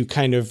to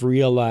kind of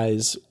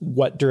realize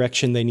what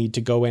direction they need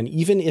to go in,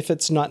 even if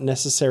it's not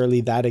necessarily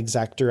that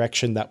exact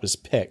direction that was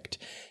picked.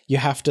 You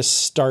have to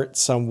start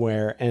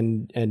somewhere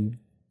and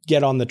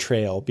get on the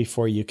trail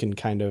before you can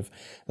kind of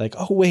like,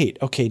 oh, wait,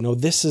 okay, no,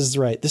 this is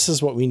right. This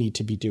is what we need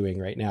to be doing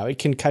right now. It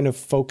can kind of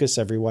focus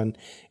everyone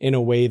in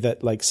a way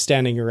that like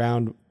standing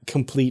around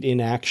complete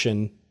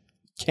inaction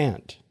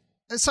can't.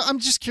 So I'm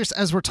just curious,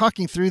 as we're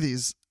talking through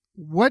these,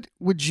 what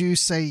would you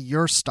say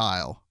your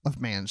style of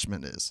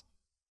management is?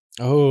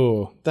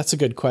 Oh, that's a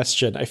good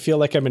question. I feel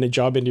like I'm in a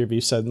job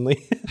interview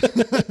suddenly.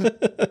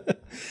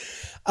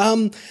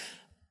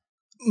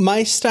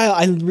 My style,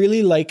 I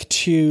really like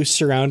to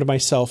surround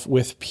myself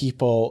with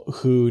people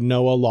who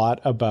know a lot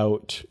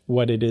about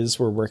what it is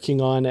we're working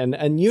on.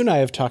 And you and I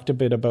have talked a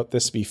bit about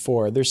this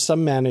before. There's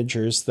some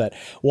managers that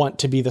want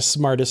to be the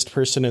smartest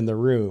person in the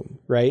room,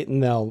 right?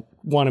 And they'll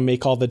want to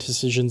make all the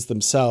decisions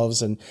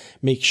themselves and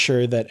make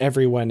sure that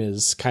everyone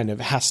is kind of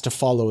has to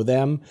follow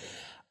them.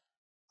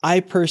 I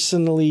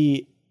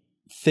personally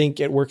think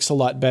it works a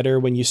lot better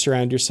when you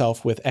surround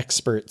yourself with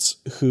experts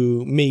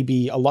who may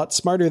be a lot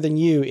smarter than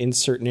you in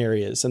certain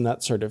areas and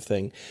that sort of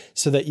thing,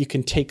 so that you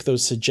can take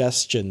those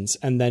suggestions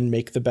and then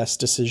make the best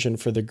decision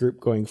for the group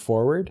going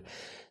forward.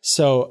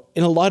 So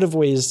in a lot of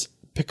ways,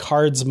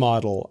 Picard's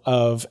model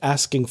of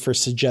asking for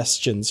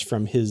suggestions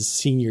from his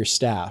senior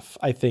staff.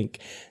 I think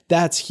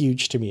that's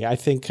huge to me. I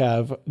think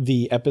of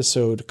the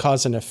episode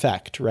Cause and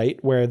Effect, right?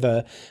 Where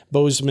the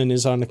Bozeman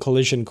is on a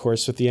collision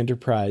course with the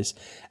Enterprise,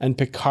 and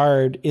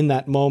Picard in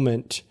that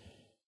moment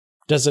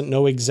doesn't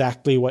know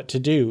exactly what to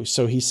do.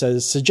 So he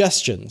says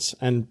suggestions,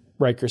 and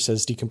Riker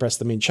says, decompress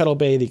the main shuttle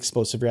bay. The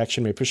explosive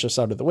reaction may push us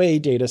out of the way.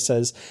 Data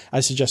says, I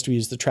suggest we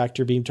use the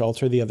tractor beam to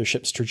alter the other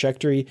ship's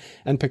trajectory.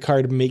 And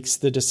Picard makes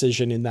the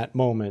decision in that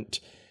moment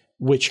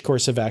which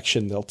course of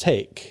action they'll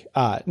take.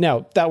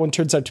 Now, that one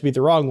turns out to be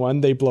the wrong one.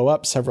 They blow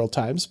up several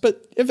times,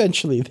 but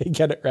eventually they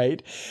get it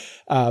right.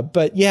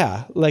 But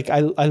yeah, like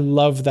I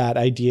love that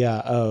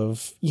idea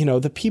of,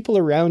 the people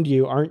around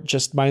you aren't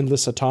just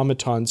mindless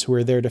automatons who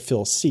are there to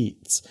fill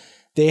seats.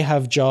 They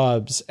have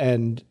jobs,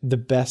 and the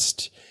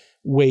best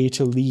way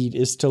to lead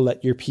is to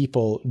let your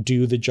people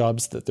do the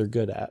jobs that they're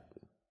good at.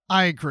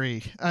 I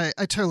agree. I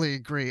totally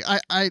agree.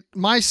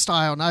 My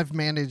style, and I've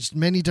managed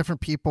many different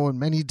people in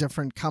many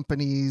different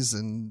companies,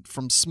 and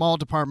from small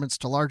departments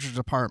to larger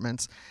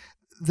departments.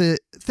 The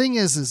thing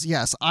is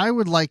yes, I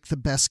would like the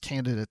best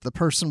candidate, the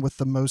person with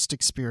the most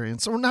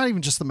experience, or not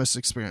even just the most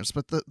experience,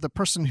 but the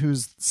person who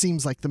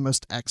seems like the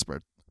most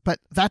expert. But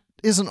that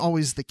isn't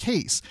always the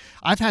case.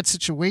 I've had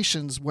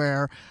situations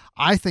where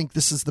I think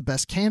this is the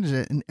best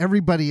candidate and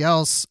everybody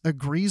else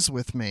agrees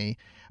with me,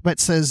 but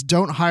says,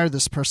 don't hire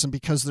this person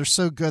because they're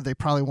so good they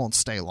probably won't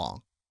stay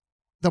long.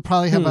 They'll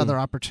probably have other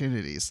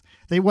opportunities.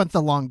 They want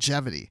the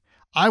longevity.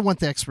 I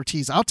want the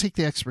expertise. I'll take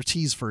the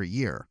expertise for a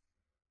year.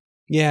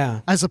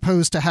 Yeah. As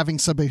opposed to having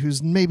somebody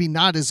who's maybe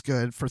not as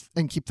good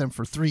and keep them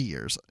for 3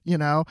 years,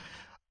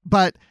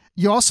 But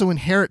you also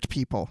inherit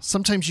people.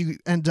 Sometimes you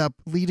end up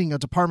leading a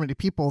department of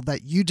people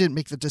that you didn't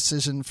make the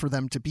decision for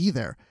them to be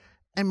there.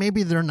 And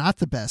maybe they're not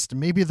the best, and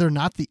maybe they're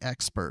not the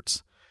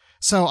experts.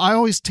 So I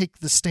always take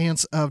the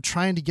stance of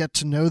trying to get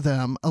to know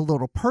them a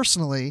little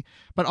personally,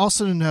 but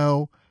also to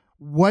know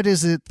what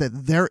is it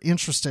that they're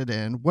interested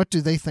in? What do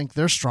they think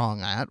they're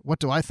strong at? What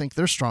do I think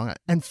they're strong at?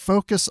 And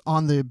focus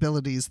on the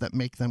abilities that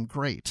make them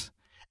great.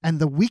 And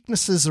the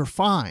weaknesses are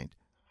fine,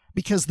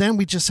 because then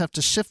we just have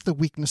to shift the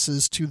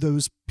weaknesses to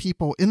those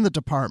people in the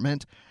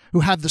department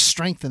who have the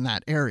strength in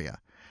that area.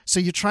 So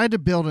you try to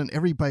build on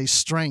everybody's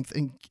strength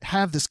and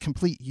have this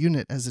complete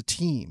unit as a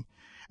team.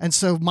 And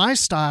so my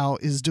style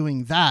is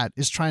doing that,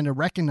 is trying to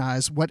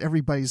recognize what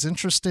everybody's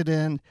interested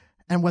in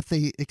and what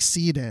they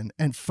exceed in,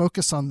 and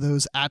focus on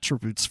those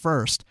attributes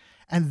first.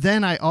 And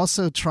then I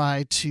also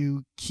try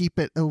to keep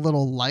it a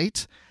little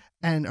light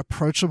and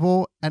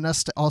approachable, and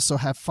us to also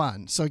have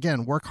fun. So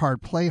again, work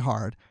hard, play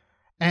hard.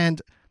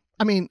 And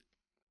I mean,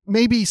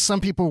 maybe some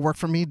people who work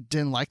for me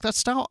didn't like that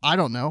style. I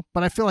don't know.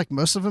 But I feel like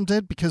most of them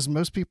did, because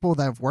most people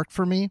that have worked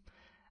for me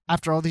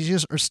after all these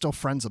years are still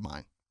friends of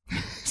mine.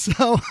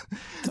 So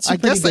I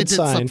guess I did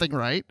something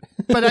right.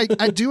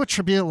 But I do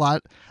attribute a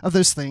lot of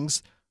those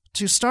things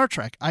to Star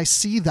Trek. I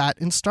see that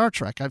in Star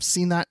Trek. I've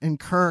seen that in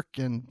Kirk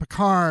and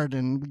Picard,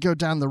 and we go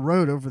down the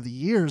road over the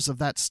years of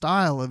that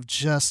style of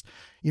just,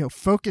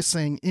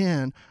 focusing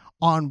in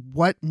on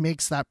what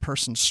makes that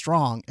person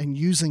strong and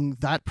using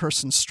that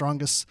person's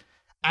strongest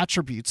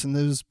attributes and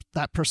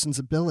that person's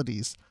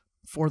abilities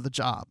for the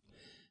job.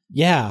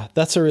 Yeah,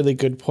 that's a really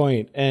good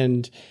point.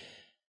 And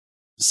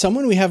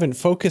someone we haven't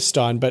focused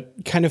on,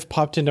 but kind of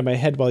popped into my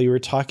head while you were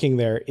talking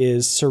there,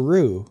 is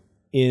Saru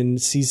in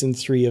season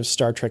 3 of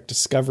Star Trek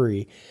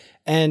Discovery.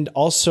 And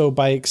also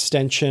by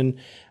extension,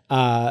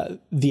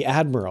 the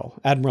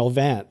Admiral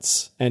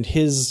Vance, and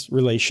his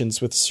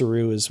relations with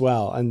Saru as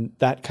well. And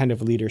that kind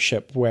of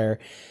leadership where,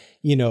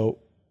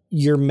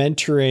 you're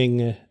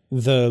mentoring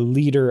the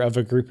leader of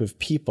a group of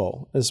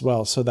people as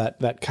well. So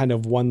that kind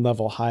of one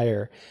level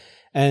higher.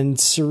 And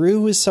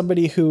Saru is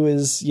somebody who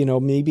is,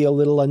 maybe a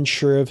little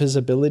unsure of his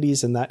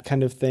abilities and that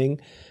kind of thing,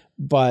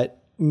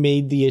 but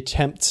made the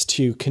attempts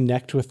to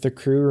connect with the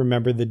crew.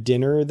 Remember the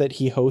dinner that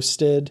he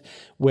hosted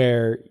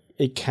where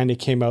it kind of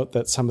came out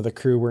that some of the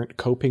crew weren't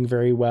coping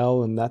very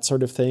well and that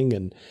sort of thing.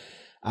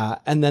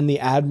 And then the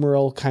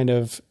Admiral kind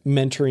of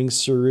mentoring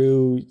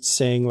Saru,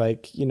 saying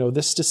like,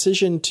 this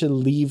decision to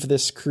leave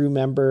this crew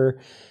member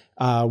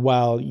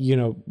while,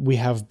 we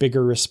have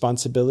bigger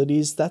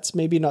responsibilities, that's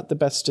maybe not the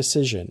best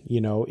decision.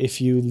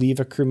 If you leave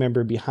a crew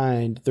member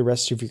behind, the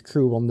rest of your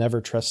crew will never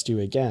trust you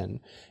again.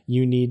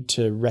 You need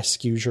to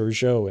rescue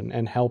Georgiou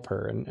and help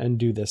her and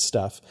do this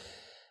stuff.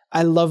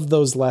 I love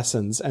those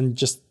lessons, and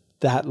just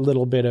that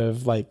little bit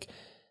of like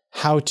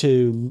how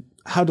to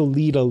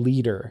lead a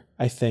leader,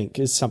 I think,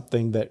 is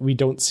something that we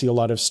don't see a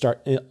lot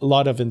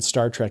of in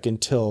Star Trek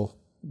until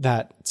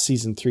that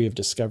season 3 of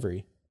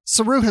Discovery.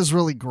 Saru has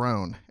really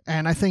grown,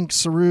 and I think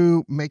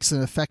Saru makes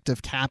an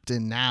effective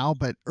captain now,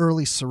 but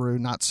early Saru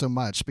not so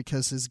much,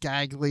 because his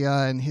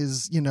gaglia and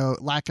his,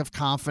 lack of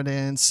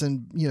confidence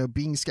and,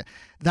 being scared,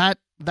 that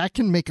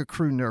can make a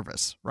crew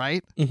nervous,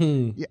 right?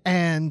 Mm-hmm.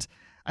 And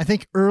I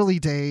think early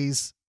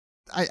days,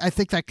 I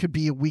think that could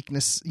be a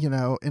weakness,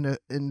 in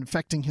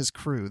affecting his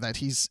crew, that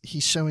he's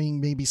showing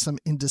maybe some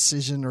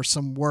indecision or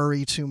some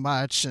worry too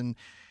much.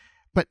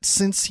 But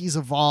since he's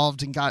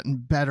evolved and gotten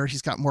better,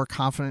 he's got more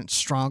confident,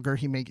 stronger.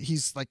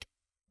 He's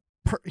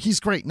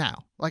great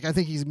now. Like, I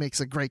think he makes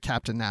a great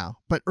captain now.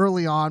 But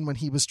early on, when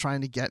he was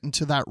trying to get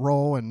into that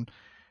role, and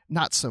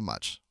not so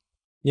much.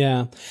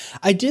 Yeah.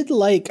 I do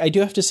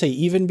have to say,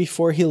 even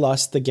before he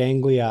lost the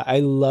ganglia, I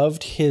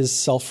loved his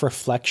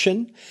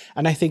self-reflection.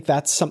 And I think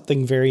that's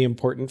something very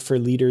important for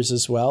leaders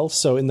as well.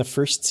 So in the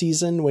first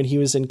season, when he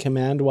was in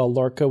command while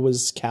Lorca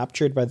was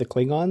captured by the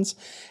Klingons,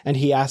 and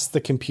he asked the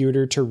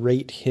computer to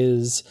rate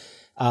his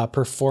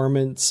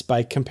performance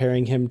by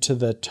comparing him to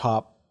the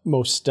top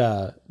most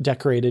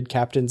decorated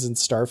captains in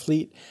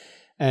Starfleet,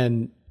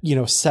 and,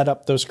 set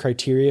up those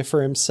criteria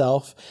for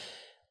himself.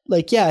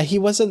 Like, yeah, he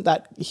wasn't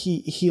that,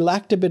 he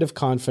lacked a bit of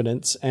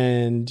confidence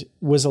and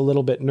was a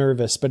little bit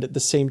nervous, but at the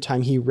same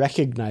time, he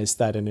recognized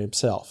that in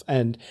himself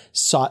and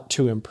sought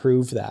to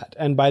improve that.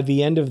 And by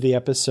the end of the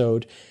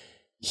episode,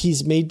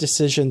 he's made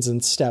decisions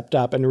and stepped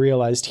up and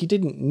realized he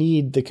didn't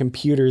need the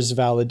computer's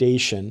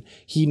validation.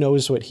 He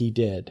knows what he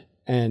did.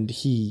 And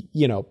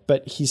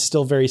but he's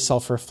still very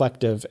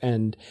self-reflective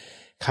and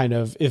kind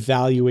of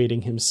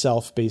evaluating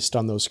himself based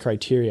on those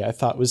criteria. I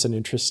thought was an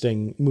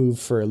interesting move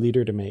for a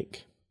leader to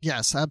make.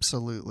 Yes,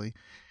 absolutely.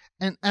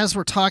 And as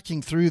we're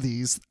talking through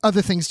these,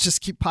 other things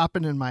just keep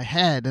popping in my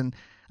head. And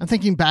I'm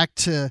thinking back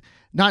to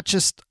not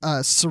just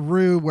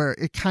Saru, where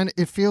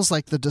it feels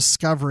like the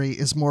Discovery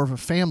is more of a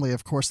family,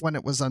 of course, when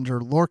it was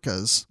under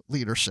Lorca's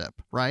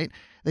leadership, right?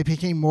 They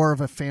became more of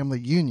a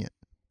family union.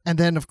 And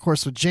then, of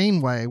course, with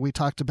Janeway, we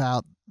talked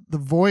about the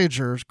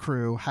Voyager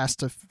crew has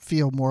to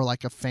feel more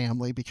like a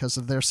family because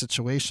of their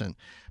situation.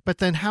 But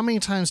then how many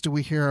times do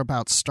we hear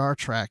about Star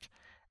Trek,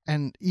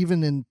 and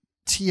even in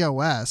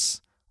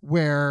TOS,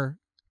 where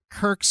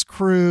Kirk's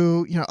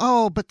crew,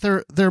 but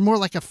they're more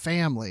like a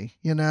family,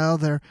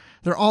 they're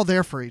all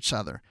there for each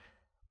other.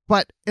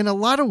 But in a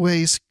lot of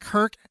ways,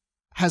 Kirk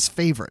has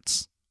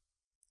favorites.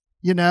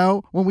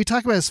 When we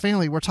talk about his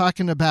family, we're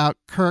talking about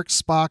Kirk,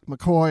 Spock,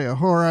 McCoy,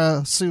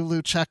 Uhura,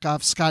 Sulu,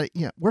 Chekhov, Scotty.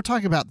 We're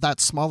talking about that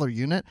smaller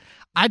unit.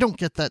 I don't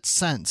get that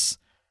sense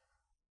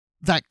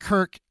that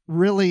Kirk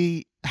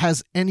really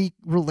has any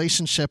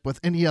relationship with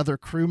any other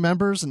crew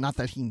members, and not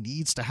that he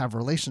needs to have a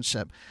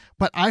relationship,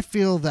 but I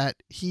feel that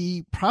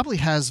he probably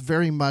has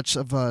very much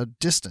of a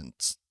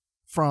distance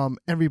from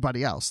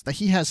everybody else, that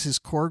he has his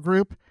core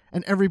group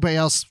and everybody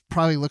else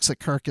probably looks at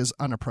Kirk as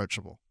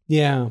unapproachable.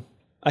 Yeah,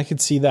 I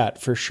could see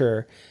that for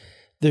sure.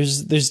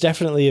 There's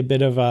definitely a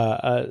bit of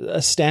a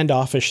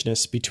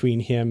standoffishness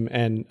between him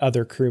and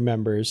other crew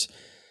members.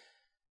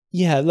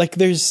 Yeah, like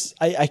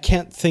I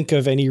can't think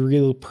of any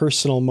real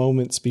personal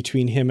moments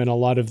between him and a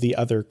lot of the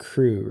other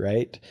crew,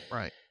 right?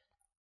 Right.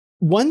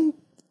 One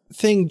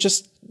thing,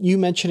 just you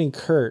mentioning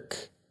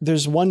Kirk,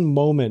 there's one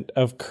moment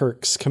of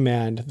Kirk's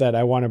command that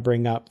I want to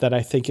bring up that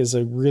I think is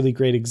a really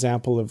great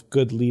example of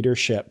good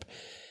leadership.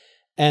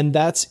 And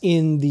that's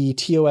in the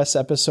TOS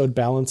episode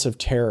Balance of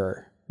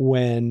Terror,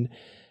 when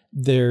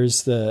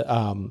there's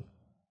the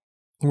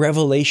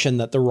revelation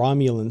that the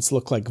Romulans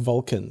look like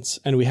Vulcans,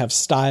 and we have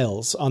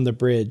Styles on the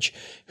bridge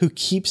who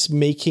keeps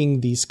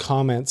making these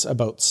comments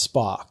about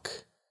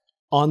Spock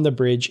on the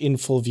bridge in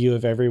full view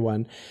of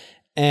everyone.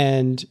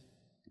 And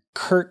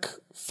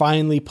Kirk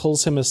finally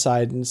pulls him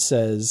aside and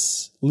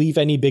says, "Leave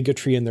any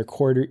bigotry in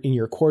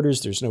your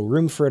quarters. There's no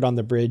room for it on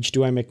the bridge.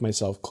 Do I make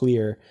myself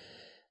clear?"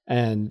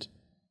 And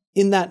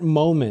in that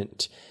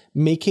moment,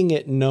 making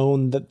it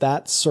known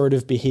that sort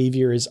of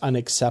behavior is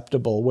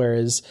unacceptable.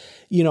 Whereas,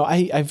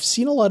 I've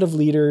seen a lot of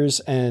leaders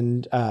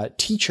and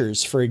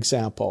teachers, for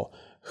example,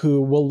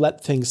 who will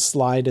let things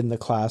slide in the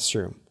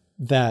classroom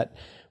that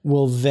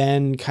will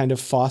then kind of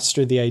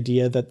foster the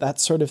idea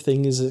that sort of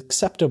thing is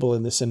acceptable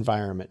in this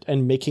environment,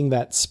 and making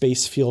that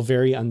space feel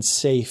very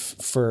unsafe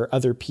for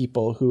other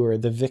people who are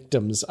the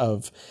victims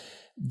of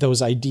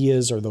those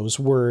ideas or those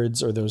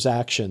words or those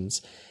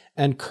actions.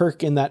 And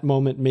Kirk in that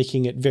moment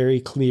making it very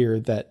clear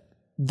that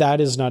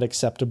is not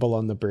acceptable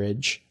on the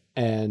bridge,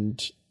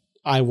 and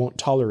I won't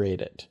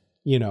tolerate it.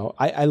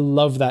 I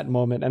love that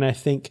moment. And I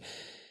think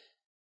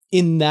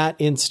in that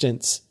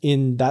instance,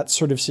 in that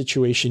sort of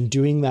situation,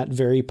 doing that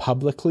very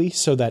publicly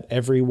so that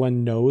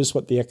everyone knows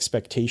what the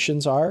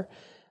expectations are,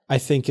 I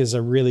think is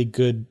a really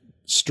good,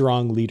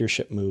 strong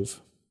leadership move.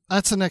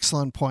 That's an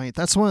excellent point.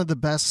 That's one of the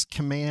best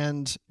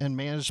command and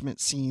management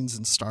scenes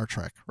in Star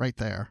Trek right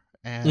there.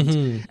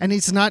 And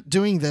he's not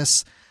doing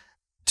this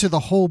to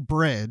the whole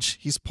bridge.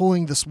 He's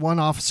pulling this one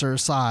officer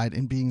aside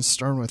and being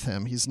stern with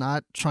him. He's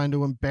not trying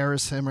to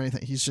embarrass him or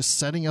anything. He's just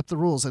setting up the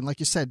rules. And like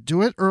you said,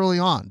 do it early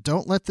on.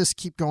 Don't let this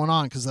keep going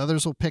on, because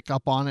others will pick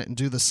up on it and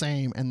do the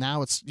same. And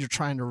now you're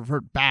trying to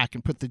revert back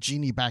and put the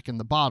genie back in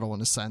the bottle, in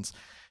a sense.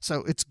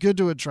 So it's good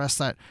to address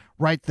that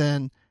right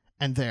then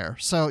and there.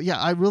 So yeah,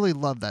 I really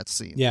love that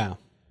scene. Yeah,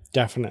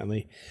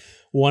 definitely.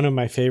 One of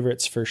my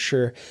favorites for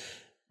sure.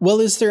 Well,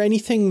 is there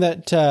anything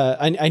that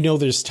I know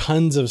there's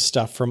tons of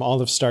stuff from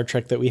all of Star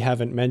Trek that we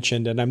haven't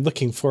mentioned, and I'm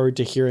looking forward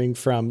to hearing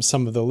from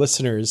some of the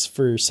listeners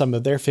for some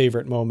of their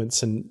favorite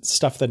moments and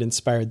stuff that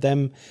inspired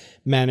them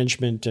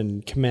management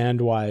and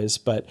command wise.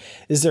 But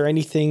is there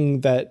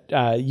anything that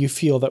you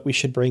feel that we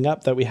should bring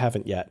up that we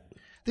haven't yet?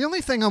 The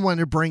only thing I want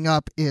to bring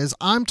up is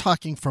I'm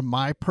talking from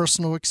my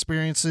personal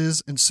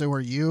experiences, and so are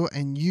you,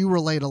 and you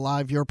relate a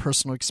lot of your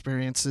personal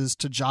experiences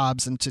to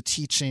jobs and to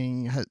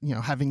teaching,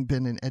 having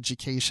been in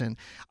education.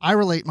 I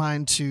relate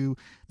mine to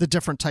the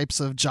different types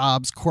of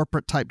jobs,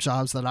 corporate type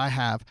jobs that I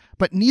have,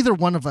 but neither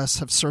one of us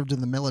have served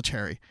in the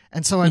military.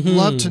 And so I'd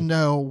love to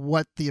know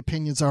what the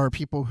opinions are of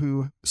people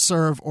who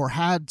serve or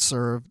had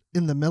served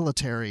in the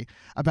military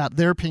about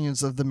their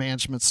opinions of the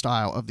management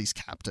style of these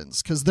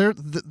captains, because their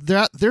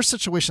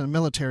situation in the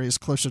military is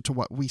closer to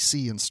what we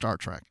see in Star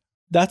Trek.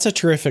 That's a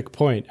terrific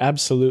point.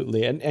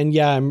 Absolutely. And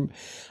yeah, I'm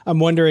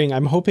wondering,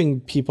 I'm hoping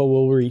people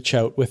will reach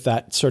out with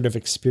that sort of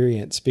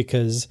experience,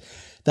 because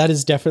that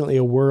is definitely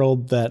a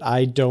world that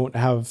I don't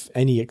have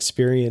any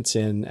experience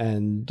in.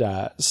 And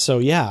so,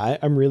 yeah,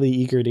 I'm really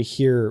eager to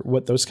hear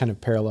what those kind of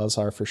parallels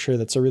are for sure.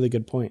 That's a really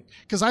good point.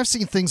 Because I've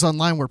seen things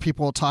online where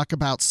people will talk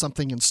about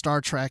something in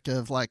Star Trek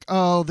of like,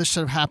 oh, this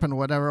should have happened,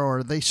 whatever,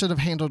 or they should have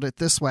handled it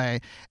this way.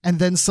 And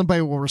then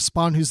somebody will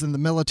respond who's in the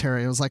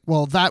military. It was like,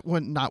 well, that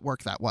would not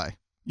work that way.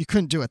 You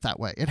couldn't do it that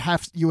way.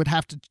 You would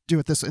have to do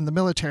it this way. In the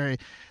military,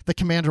 the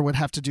commander would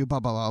have to do blah,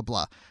 blah, blah,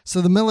 blah. So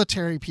the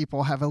military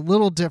people have a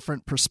little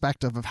different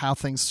perspective of how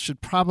things should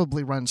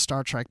probably run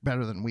Star Trek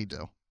better than we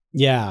do.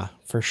 Yeah,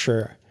 for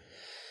sure.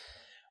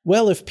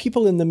 Well, if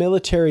people in the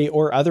military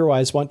or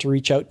otherwise want to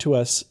reach out to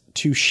us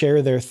to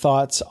share their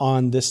thoughts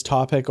on this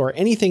topic or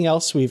anything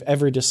else we've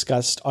ever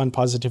discussed on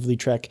Positively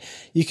Trek,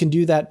 you can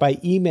do that by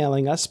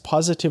emailing us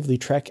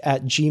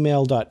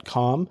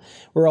positivelytrek@gmail.com.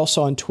 We're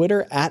also on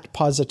Twitter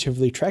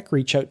 @positivelytrek.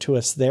 Reach out to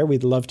us there.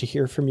 We'd love to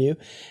hear from you.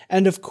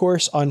 And of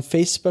course, on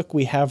Facebook,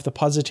 we have the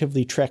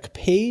Positively Trek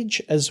page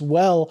as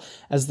well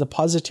as the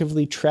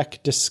Positively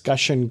Trek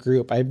discussion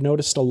group. I've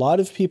noticed a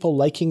lot of people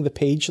liking the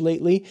page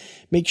lately.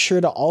 Make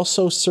sure to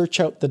also search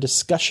out the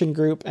discussion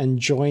group and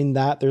join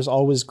that. There's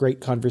always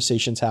great conversations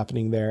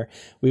happening there.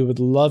 We would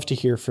love to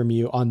hear from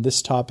you on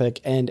this topic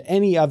and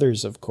any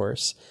others, of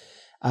course.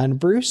 And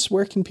Bruce,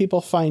 where can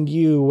people find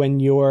you when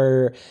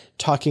you're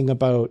talking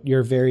about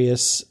your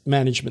various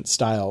management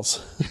styles?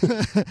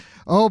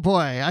 Oh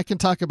boy, I can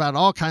talk about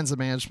all kinds of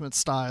management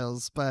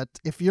styles, but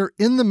if you're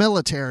in the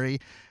military,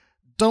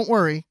 don't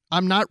worry,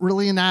 I'm not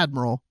really an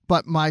admiral,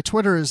 but my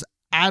Twitter is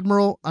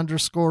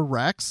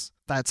Admiral_Rex.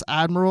 That's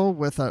Admiral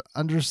with the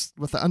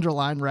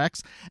underline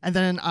Rex. And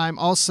then I'm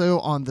also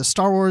on the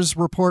Star Wars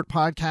Report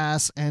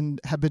podcast and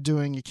have been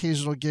doing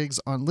occasional gigs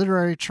on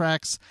Literary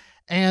Treks,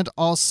 and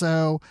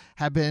also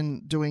have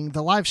been doing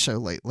the live show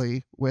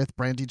lately with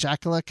Brandy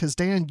Jackala, because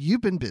Dan,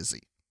 you've been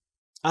busy.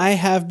 I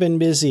have been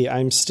busy.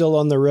 I'm still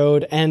on the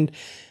road, and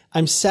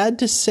I'm sad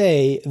to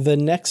say the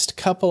next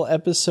couple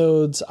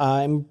episodes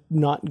I'm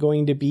not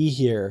going to be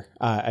here.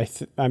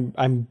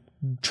 I'm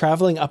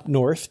traveling up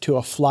north to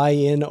a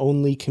fly-in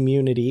only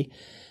community.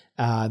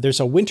 There's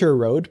a winter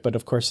road, but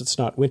of course it's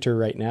not winter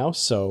right now,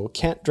 so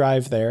can't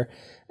drive there.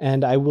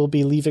 And I will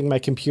be leaving my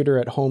computer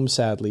at home,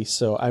 sadly,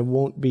 so I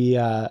won't be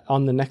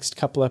on the next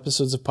couple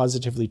episodes of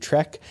Positively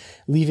Trek,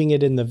 leaving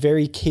it in the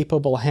very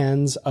capable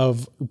hands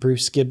of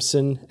Bruce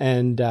Gibson,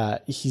 and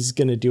he's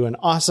going to do an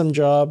awesome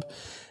job.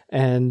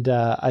 And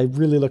I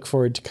really look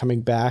forward to coming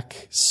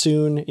back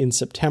soon in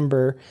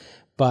September.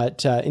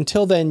 But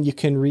until then, you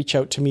can reach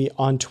out to me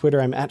on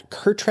Twitter. I'm at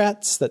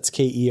Kertrats. That's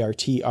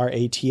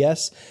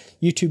KERTRATS.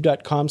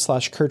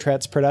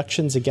 YouTube.com/Kertrats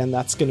Productions. Again,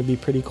 that's going to be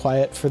pretty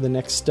quiet for the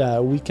next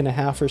week and a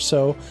half or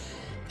so.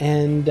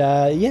 And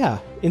yeah,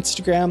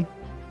 Instagram.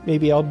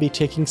 Maybe I'll be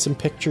taking some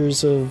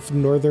pictures of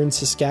northern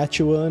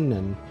Saskatchewan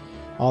and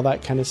all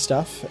that kind of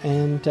stuff.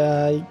 And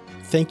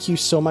thank you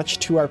so much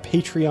to our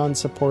Patreon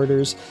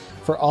supporters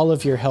for all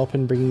of your help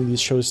in bringing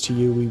these shows to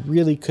you. We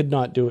really could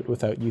not do it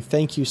without you.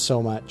 Thank you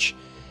so much.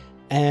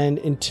 And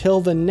until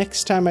the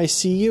next time I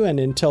see you, and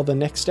until the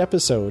next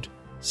episode,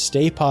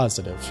 stay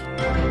positive.